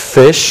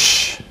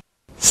fish,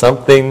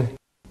 something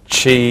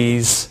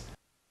cheese,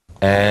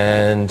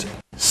 and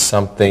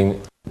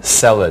something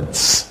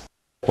salads.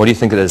 What do you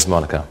think it is,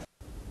 Monica?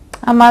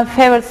 My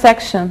favorite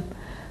section.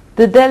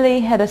 The deli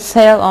had a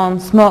sale on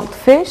smoked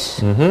fish,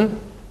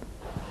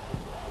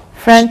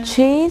 French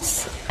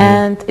cheese,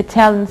 and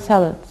Italian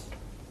salads.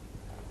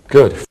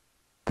 Good.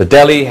 The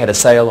deli had a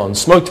sale on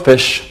smoked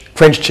fish,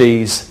 French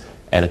cheese,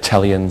 and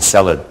Italian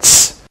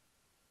salads.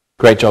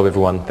 Great job,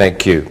 everyone.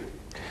 Thank you.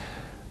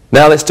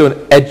 Now let's do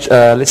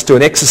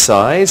an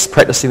exercise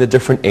practicing the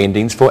different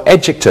endings for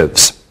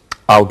adjectives.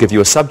 I'll give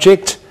you a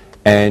subject,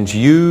 and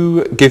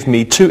you give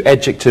me 2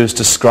 adjectives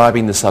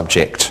describing the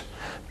subject.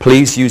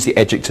 Please use the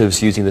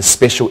adjectives using the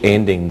special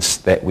endings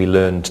that we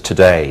learned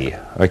today.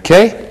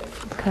 Okay?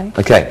 Okay.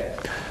 Okay.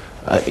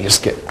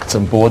 Just get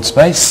some board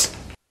space.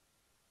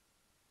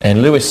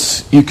 And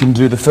Lewis, you can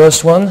do the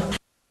first one.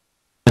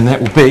 And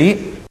that will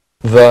be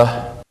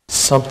the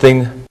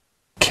something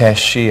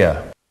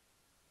cashier.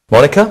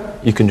 Monica,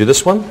 you can do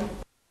this one.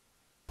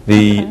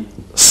 The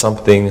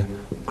something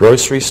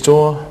grocery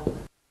store.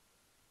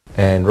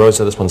 And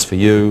Rosa, this one's for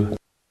you.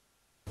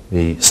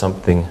 The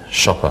something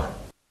shopper.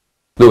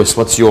 Lewis,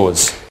 what's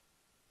yours?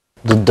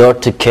 The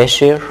dirty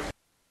cashier.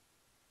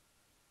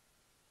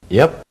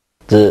 Yep.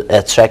 The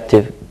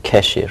attractive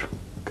cashier.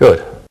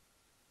 Good.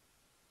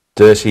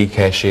 Dirty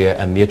cashier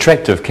and the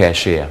attractive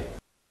cashier.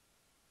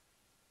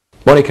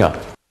 Monica.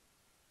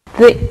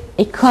 The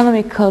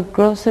economical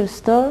grocery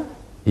store.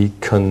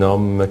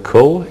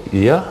 Economical,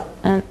 yeah.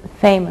 And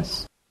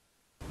famous.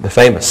 The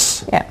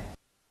famous. Yeah.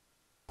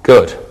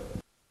 Good.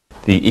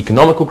 The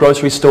economical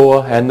grocery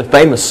store and the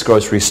famous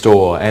grocery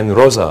store. And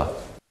Rosa.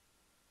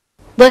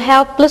 The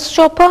helpless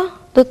shopper,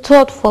 the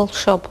thoughtful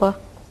shopper.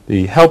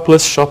 The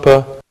helpless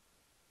shopper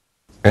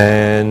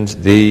and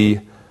the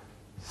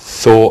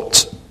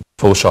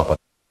thoughtful shopper.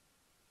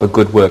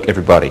 Good work,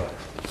 everybody.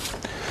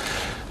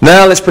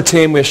 Now let's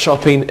pretend we're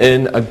shopping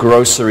in a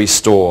grocery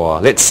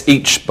store. Let's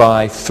each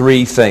buy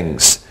 3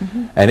 things.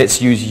 And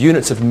let's use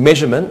units of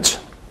measurement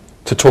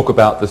to talk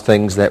about the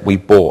things that we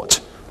bought.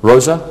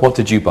 Rosa, what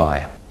did you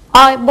buy?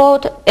 I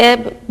bought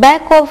a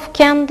bag of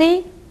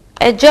candy,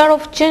 a jar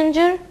of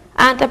ginger,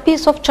 and a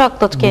piece of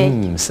chocolate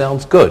cake.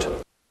 Sounds good.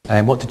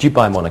 And what did you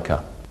buy,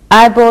 Monica?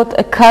 I bought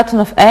a carton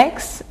of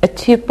eggs, a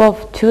tube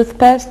of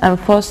toothpaste, and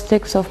 4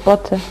 sticks of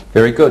butter.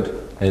 Very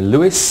good. And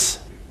Lewis?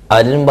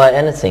 I didn't buy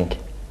anything.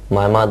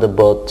 My mother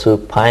bought 2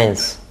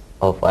 pints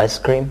of ice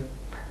cream,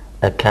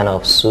 a can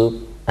of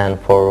soup, and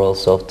 4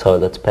 rolls of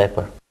toilet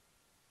paper.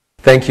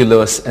 Thank you,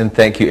 Lewis, and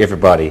thank you,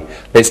 everybody.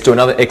 Let's do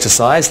another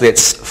exercise.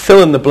 Let's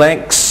fill in the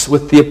blanks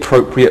with the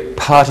appropriate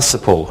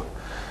participle.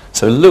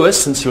 So,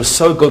 Lewis, since you're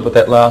so good with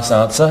that last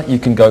answer, you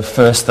can go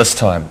first this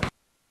time.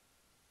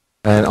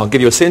 And I'll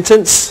give you a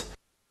sentence.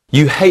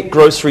 You hate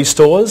grocery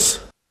stores.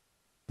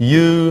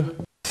 You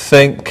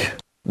think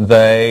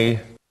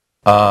they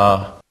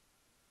are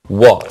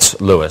what,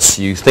 Lewis?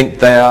 You think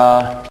they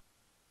are...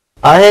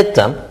 I hate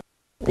them.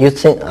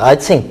 I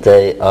think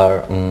they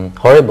are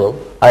horrible.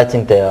 I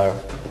think they are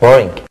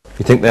boring.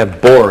 You think they're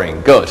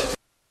boring. Good.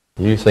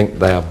 You think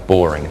they are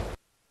boring.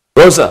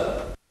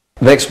 Rosa,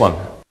 next one.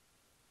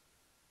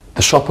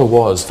 The shopper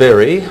was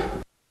very...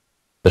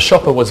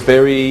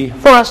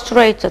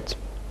 Frustrated.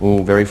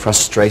 Ooh, very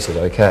frustrated,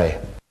 okay.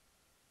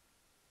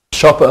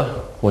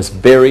 Shopper was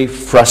very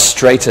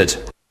frustrated.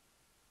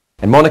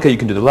 And Monica, you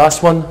can do the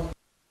last one.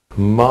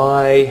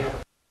 My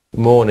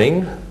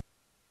morning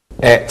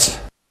at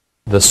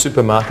the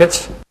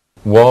supermarket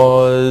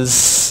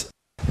was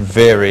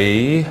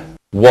very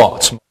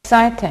what?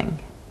 Exciting.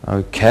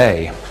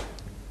 Okay.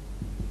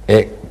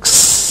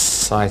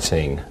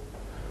 Exciting.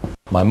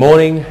 My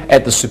morning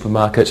at the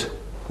supermarket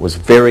was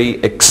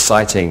very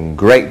exciting.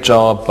 Great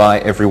job by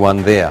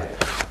everyone there.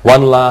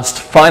 One last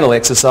final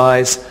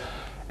exercise,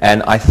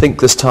 and I think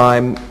this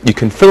time you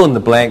can fill in the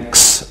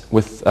blanks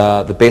with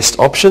the best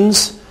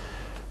options.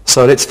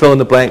 So let's fill in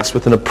the blanks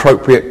with an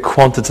appropriate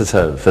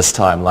quantitative this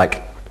time,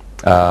 like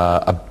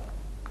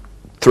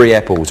 3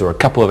 apples, or a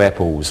couple of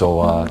apples,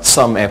 or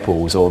some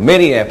apples, or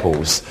many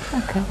apples,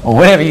 or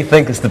whatever you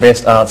think is the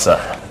best answer.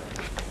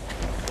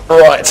 All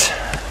right,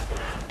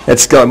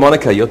 let's go.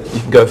 Monica, you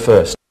can go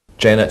first.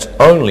 Janet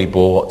only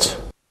bought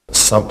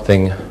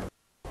something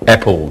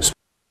apples.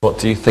 What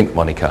do you think,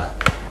 Monica?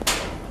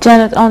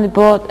 Janet only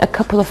bought a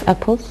couple of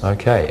apples.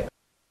 Okay.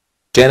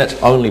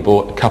 Janet only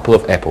bought a couple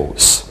of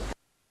apples.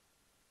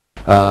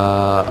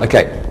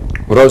 Okay,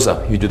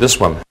 Rosa, you do this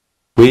one.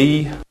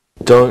 We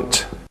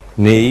don't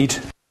need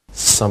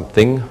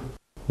something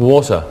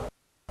water.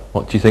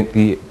 What do you think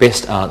the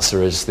best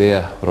answer is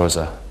there,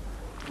 Rosa?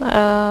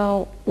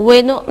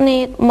 We don't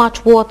need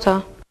much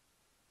water.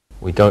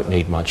 We don't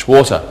need much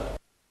water.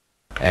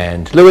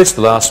 And Lewis,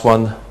 the last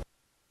one.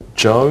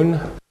 Joan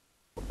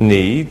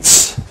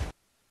needs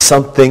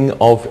something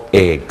of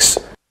eggs.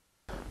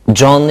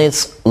 John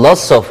needs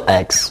lots of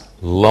eggs.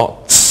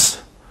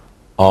 Lots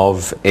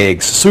of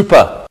eggs.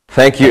 Super.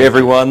 Thank you,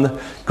 everyone.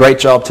 Great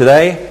job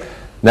today.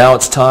 Now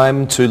it's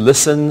time to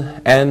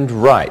listen and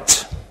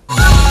write.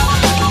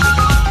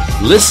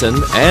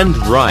 Listen and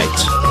write.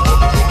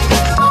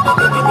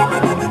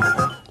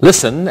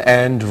 Listen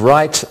and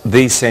write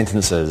these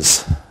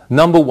sentences.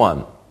 Number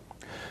 1.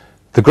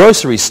 The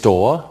grocery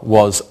store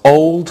was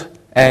old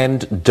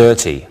and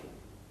dirty.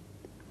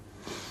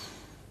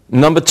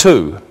 Number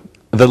 2.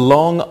 The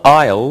long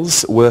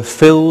aisles were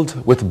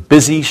filled with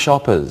busy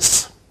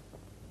shoppers.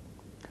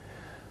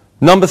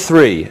 Number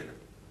 3.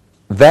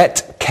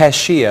 That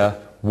cashier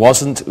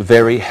wasn't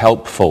very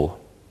helpful.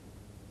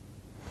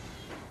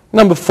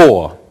 Number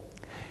 4.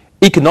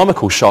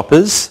 Economical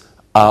shoppers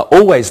are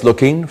always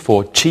looking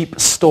for cheap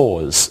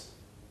stores.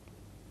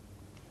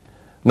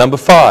 Number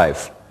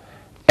 5.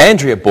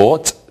 Andrea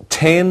bought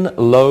 10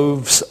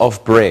 loaves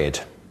of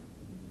bread.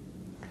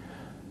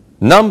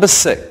 Number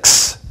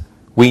 6.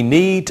 We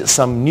need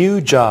some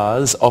new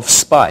jars of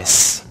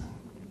spice.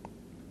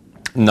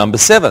 Number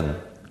 7.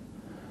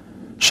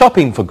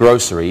 Shopping for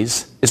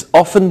groceries is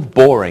often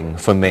boring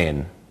for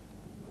men.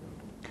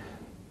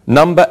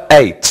 Number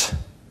 8.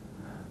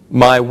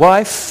 My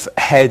wife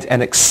had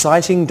an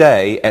exciting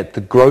day at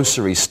the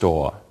grocery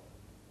store.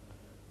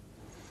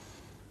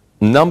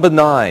 Number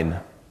 9.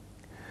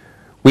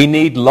 We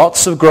need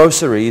lots of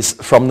groceries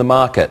from the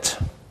market.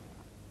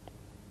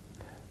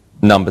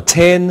 Number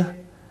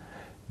 10.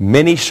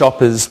 Many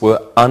shoppers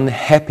were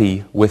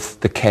unhappy with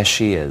the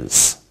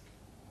cashiers.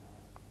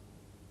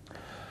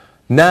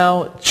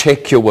 Now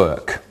check your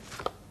work.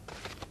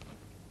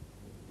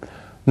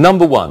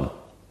 Number 1.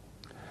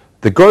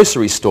 The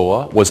grocery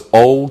store was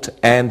old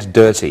and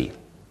dirty.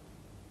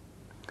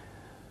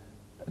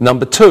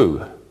 Number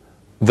 2.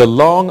 The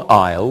long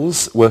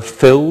aisles were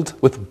filled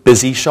with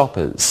busy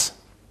shoppers.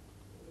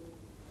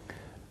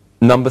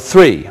 Number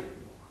 3.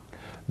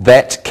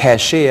 That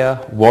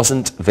cashier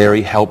wasn't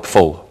very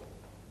helpful.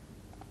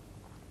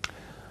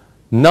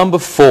 Number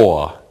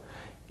 4.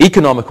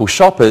 Economical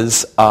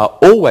shoppers are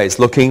always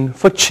looking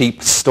for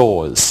cheap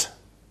stores.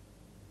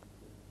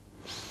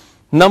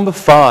 Number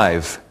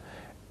 5.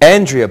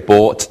 Andrea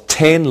bought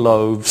 10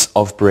 loaves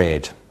of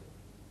bread.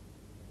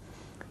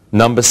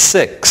 Number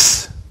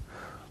 6.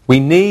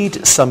 We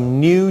need some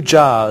new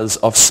jars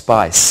of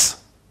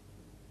spice.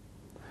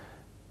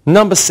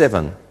 Number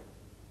 7.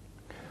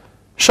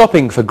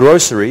 Shopping for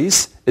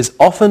groceries is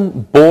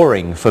often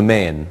boring for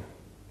men.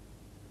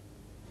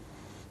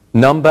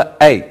 Number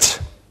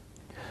 8.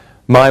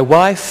 My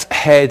wife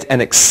had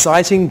an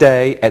exciting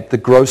day at the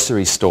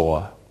grocery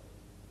store.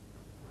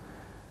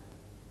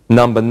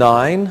 Number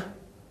 9.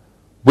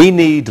 We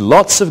need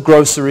lots of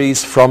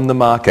groceries from the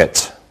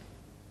market.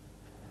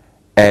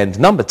 And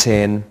number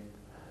 10.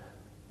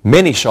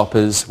 Many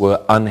shoppers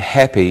were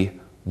unhappy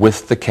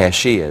with the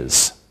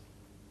cashiers.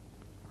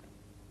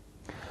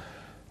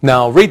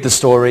 Now read the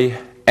story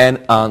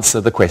and answer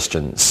the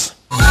questions.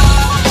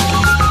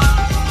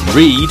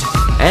 Read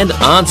and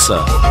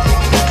answer.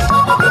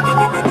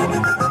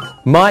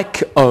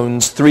 Mike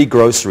owns 3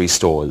 grocery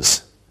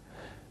stores.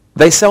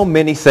 They sell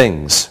many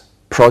things: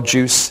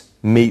 produce,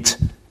 meat,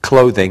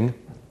 clothing,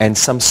 and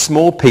some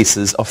small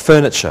pieces of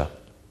furniture.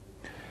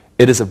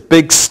 It is a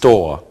big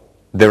store.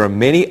 There are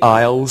many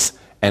aisles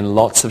and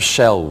lots of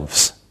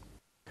shelves.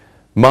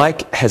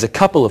 Mike has a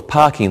couple of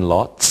parking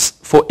lots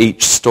for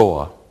each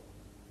store.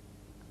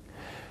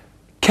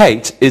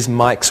 Kate is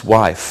Mike's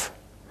wife.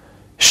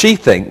 She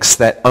thinks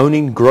that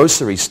owning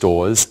grocery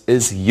stores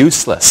is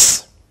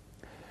useless.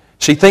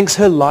 She thinks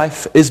her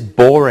life is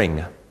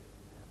boring.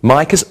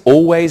 Mike is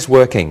always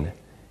working.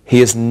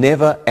 He is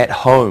never at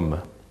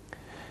home.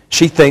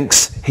 She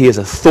thinks he is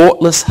a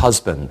thoughtless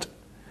husband.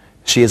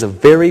 She is a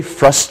very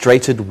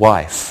frustrated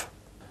wife.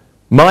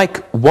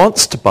 Mike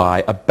wants to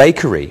buy a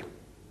bakery.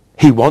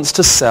 He wants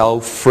to sell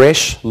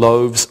fresh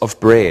loaves of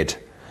bread,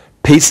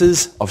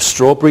 pieces of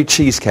strawberry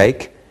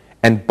cheesecake,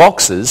 and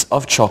boxes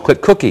of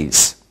chocolate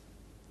cookies.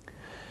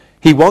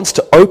 He wants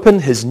to open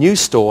his new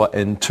store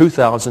in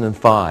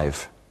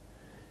 2005.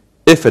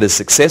 If it is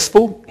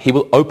successful, he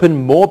will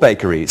open more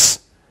bakeries.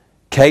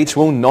 Kate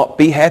will not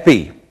be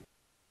happy.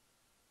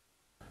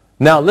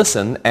 Now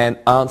listen and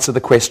answer the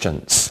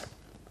questions.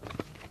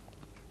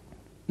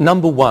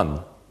 Number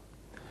 1.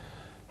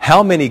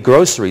 How many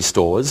grocery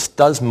stores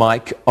does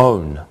Mike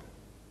own?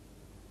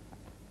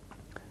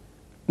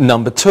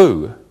 Number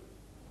 2.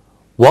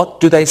 What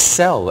do they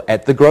sell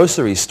at the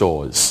grocery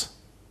stores?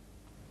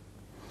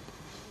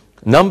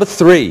 Number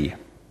 3.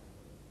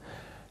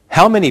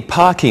 How many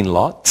parking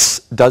lots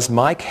does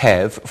Mike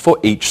have for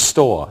each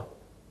store?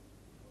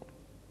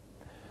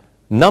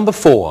 Number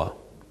 4.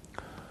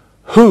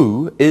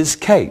 Who is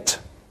Kate?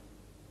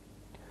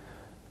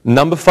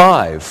 Number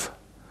 5.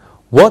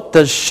 What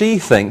does she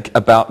think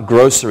about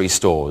grocery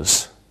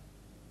stores?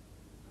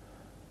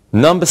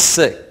 Number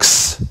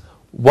 6.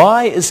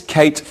 Why is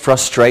Kate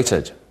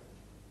frustrated?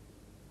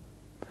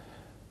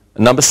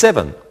 Number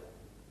 7.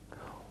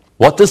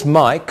 What does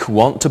Mike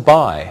want to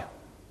buy?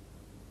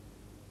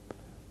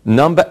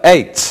 Number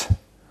 8.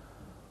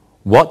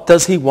 What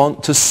does he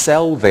want to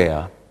sell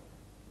there?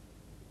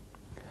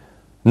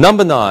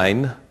 Number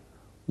 9.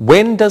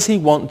 When does he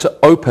want to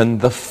open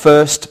the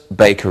first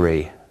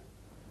bakery?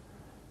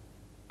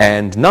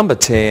 And number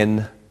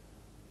 10.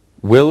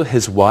 Will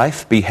his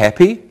wife be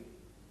happy?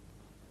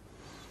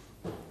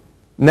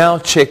 Now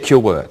check your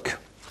work.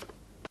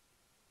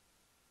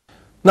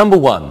 Number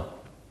 1.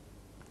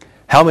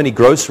 How many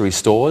grocery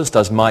stores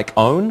does Mike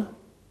own?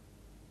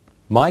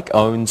 Mike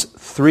owns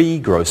 3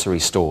 grocery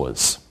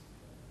stores.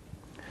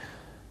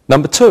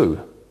 Number 2.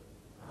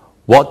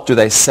 What do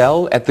they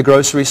sell at the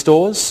grocery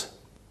stores?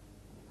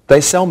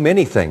 They sell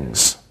many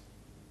things.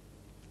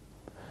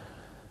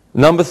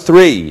 Number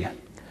 3.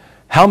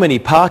 How many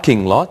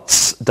parking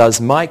lots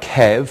does Mike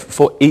have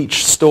for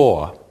each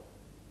store?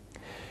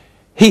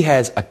 He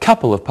has a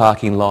couple of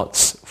parking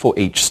lots for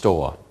each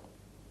store.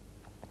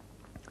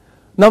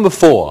 Number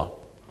 4.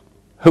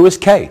 Who is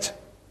Kate?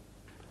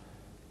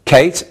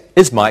 Kate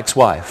is Mike's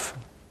wife.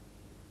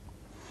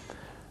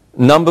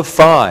 Number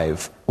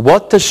 5.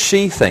 What does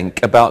she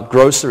think about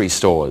grocery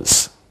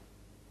stores?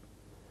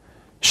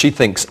 She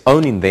thinks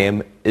owning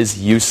them is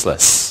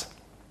useless.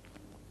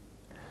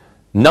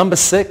 Number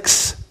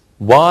 6.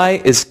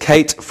 Why is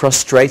Kate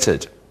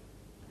frustrated?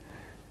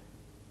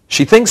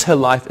 She thinks her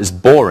life is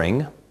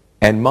boring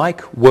and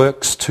Mike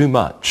works too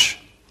much.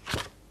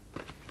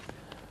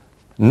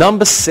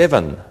 Number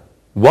 7.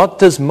 What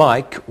does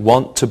Mike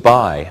want to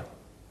buy?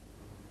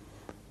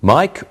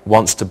 Mike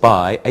wants to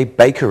buy a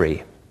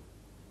bakery.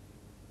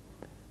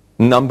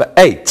 Number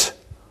 8.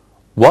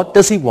 What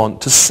does he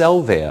want to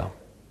sell there?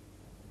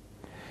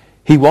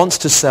 He wants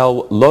to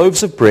sell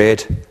loaves of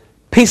bread,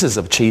 pieces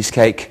of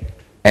cheesecake,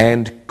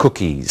 and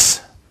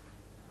cookies.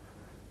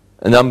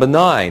 Number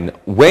 9.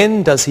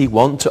 When does he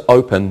want to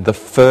open the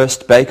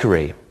first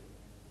bakery?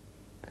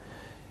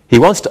 He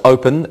wants to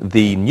open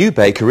the new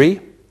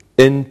bakery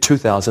in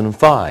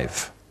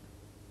 2005.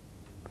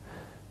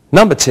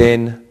 Number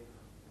 10.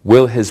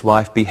 Will his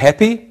wife be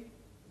happy?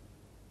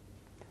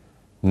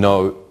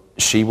 No,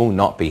 she will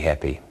not be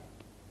happy.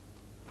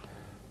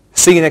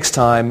 See you next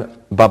time.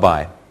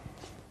 Bye-bye.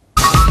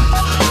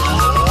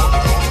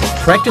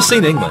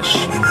 Practicing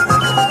English.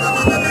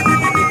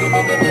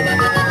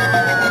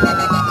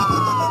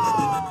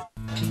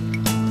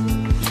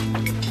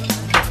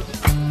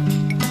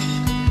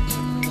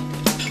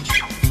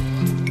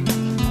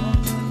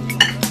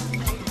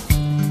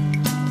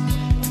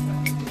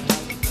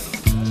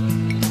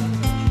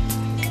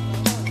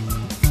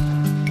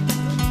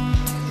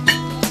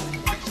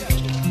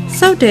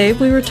 So Dave,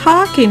 we were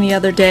talking the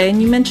other day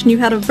and you mentioned you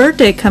had a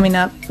birthday coming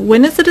up.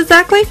 When is it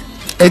exactly?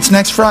 It's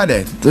next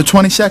Friday, the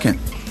 22nd.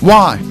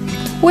 Why?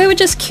 We were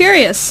just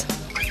curious.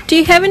 Do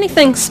you have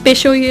anything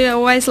special you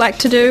always like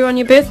to do on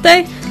your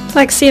birthday?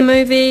 Like see a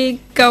movie,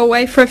 go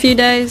away for a few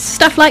days,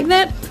 stuff like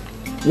that?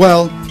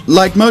 Well,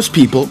 like most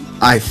people,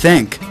 I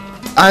think,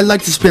 I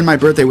like to spend my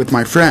birthday with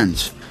my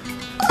friends.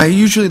 I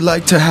usually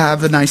like to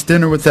have a nice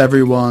dinner with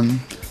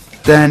everyone,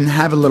 then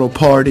have a little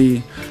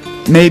party,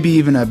 maybe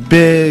even a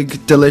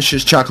big,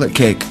 delicious chocolate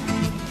cake.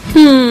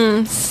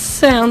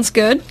 Sounds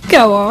good.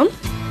 Go on.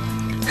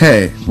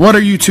 Hey, what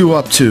are you two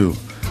up to?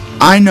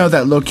 I know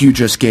that look you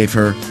just gave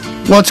her.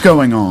 What's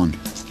going on?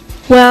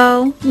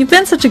 Well, you've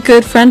been such a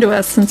good friend to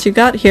us since you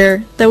got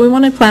here that we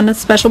want to plan a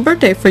special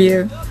birthday for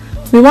you.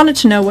 We wanted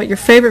to know what your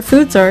favorite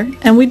foods are,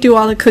 and we do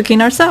all the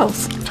cooking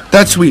ourselves.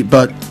 That's sweet,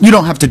 but you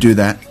don't have to do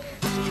that.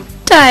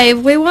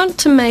 Dave, we want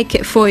to make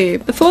it for you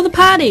before the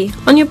party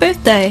on your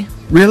birthday.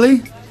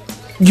 Really?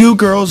 You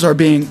girls are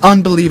being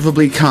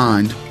unbelievably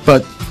kind,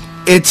 but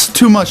it's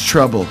too much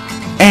trouble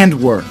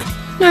and work.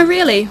 No,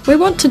 really, we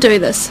want to do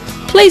this.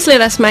 Please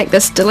let us make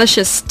this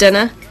delicious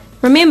dinner.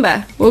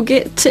 Remember, we'll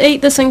get to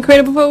eat this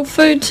incredible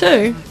food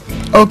too.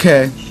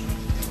 Okay,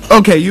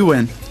 you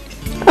win.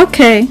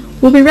 Okay,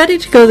 we'll be ready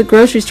to go to the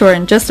grocery store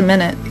in just a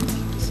minute.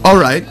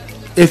 Alright,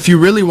 if you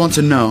really want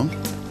to know,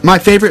 my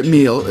favorite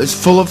meal is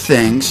full of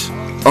things,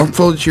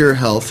 harmful to your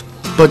health,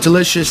 but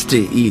delicious to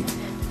eat.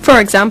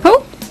 For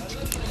example?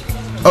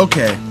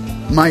 Okay,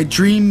 my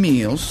dream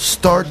meal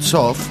starts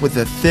off with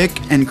a thick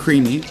and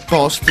creamy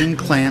Boston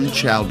clam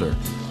chowder,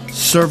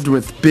 served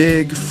with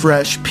big,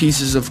 fresh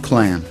pieces of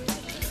clam.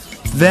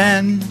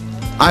 Then,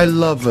 I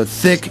love a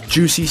thick,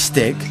 juicy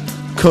steak,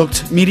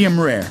 cooked medium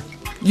rare.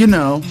 You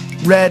know,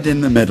 red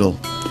in the middle,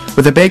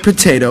 with a baked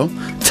potato,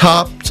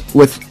 topped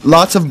with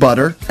lots of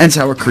butter and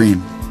sour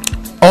cream.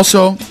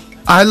 Also,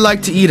 I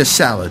like to eat a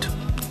salad.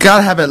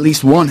 Gotta have at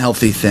least one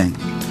healthy thing.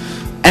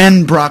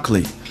 And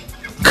broccoli,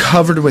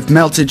 covered with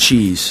melted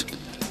cheese.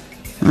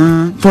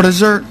 For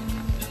dessert,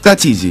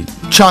 that's easy.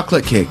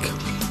 Chocolate cake.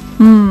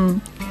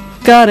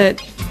 Got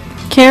it.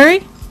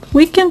 Carrie,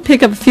 we can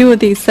pick up a few of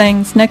these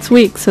things next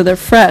week so they're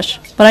fresh,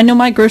 but I know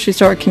my grocery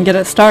store can get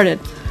it started.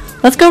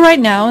 Let's go right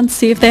now and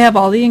see if they have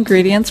all the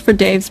ingredients for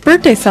Dave's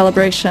birthday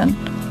celebration.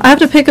 I have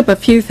to pick up a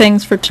few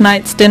things for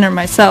tonight's dinner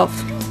myself.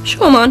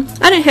 Sure, Mon.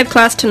 I don't have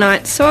class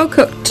tonight, so I'll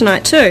cook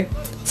tonight too.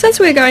 Since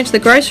we're going to the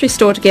grocery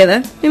store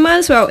together, we might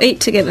as well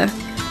eat together.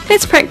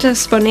 Let's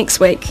practice for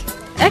next week.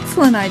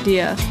 Excellent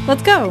idea.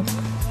 Let's go.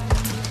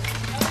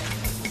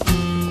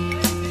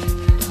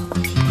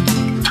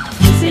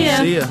 See ya.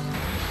 See ya.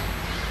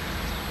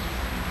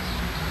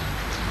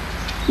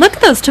 Look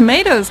at those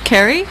tomatoes,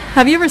 Carrie.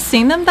 Have you ever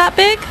seen them that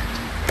big?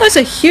 Those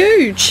are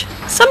huge.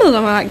 Some of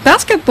them are like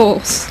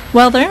basketballs.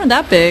 Well, they aren't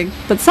that big,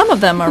 but some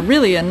of them are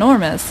really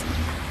enormous.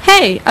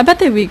 Hey, I bet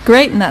they'd be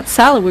great in that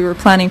salad we were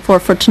planning for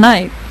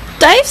tonight.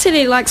 Dave said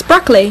he likes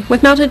broccoli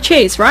with melted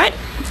cheese, right?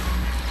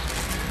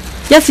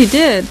 Yes, he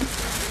did.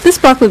 This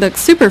broccoli looks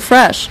super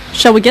fresh.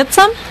 Shall we get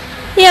some?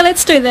 Yeah,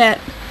 let's do that.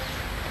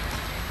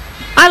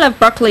 I love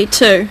broccoli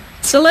too.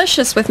 It's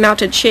delicious with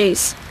melted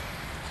cheese.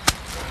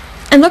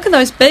 And look at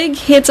those big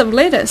heads of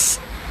lettuce.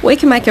 We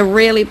can make a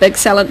really big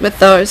salad with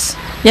those.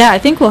 Yeah, I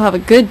think we'll have a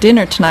good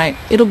dinner tonight.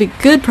 It'll be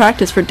good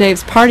practice for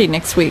Dave's party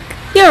next week.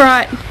 You're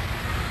right.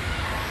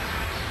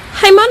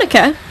 Hey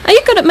Monica, are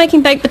you good at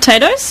making baked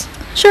potatoes?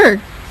 Sure.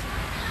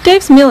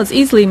 Dave's meal is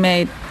easily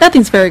made.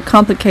 Nothing's very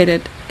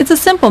complicated. It's a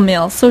simple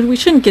meal, so we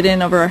shouldn't get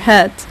in over our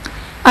heads.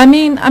 I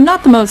mean, I'm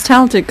not the most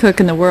talented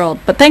cook in the world,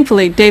 but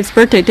thankfully Dave's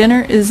birthday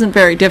dinner isn't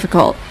very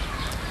difficult.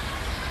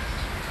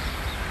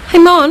 Hey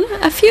Mon,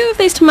 a few of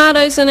these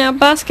tomatoes in our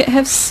basket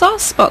have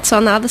soft spots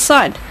on the other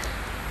side.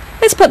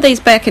 Let's put these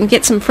back and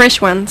get some fresh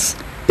ones.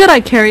 Good eye,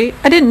 Carrie.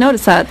 I didn't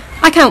notice that.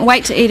 I can't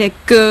wait to eat a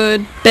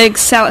good, big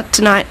salad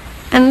tonight.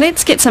 And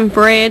let's get some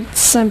bread,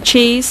 some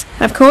cheese,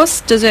 and of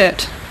course,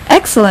 dessert.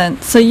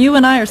 Excellent. So you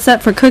and I are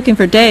set for cooking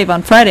for Dave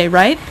on Friday,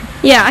 right?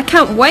 Yeah, I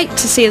can't wait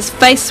to see his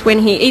face when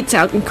he eats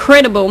our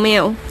incredible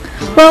meal.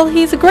 Well,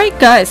 he's a great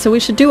guy, so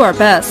we should do our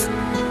best.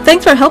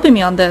 Thanks for helping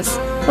me on this.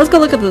 Let's go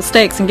look at the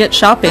steaks and get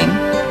shopping.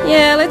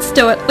 Yeah, let's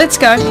do it. Let's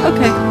go.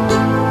 Okay.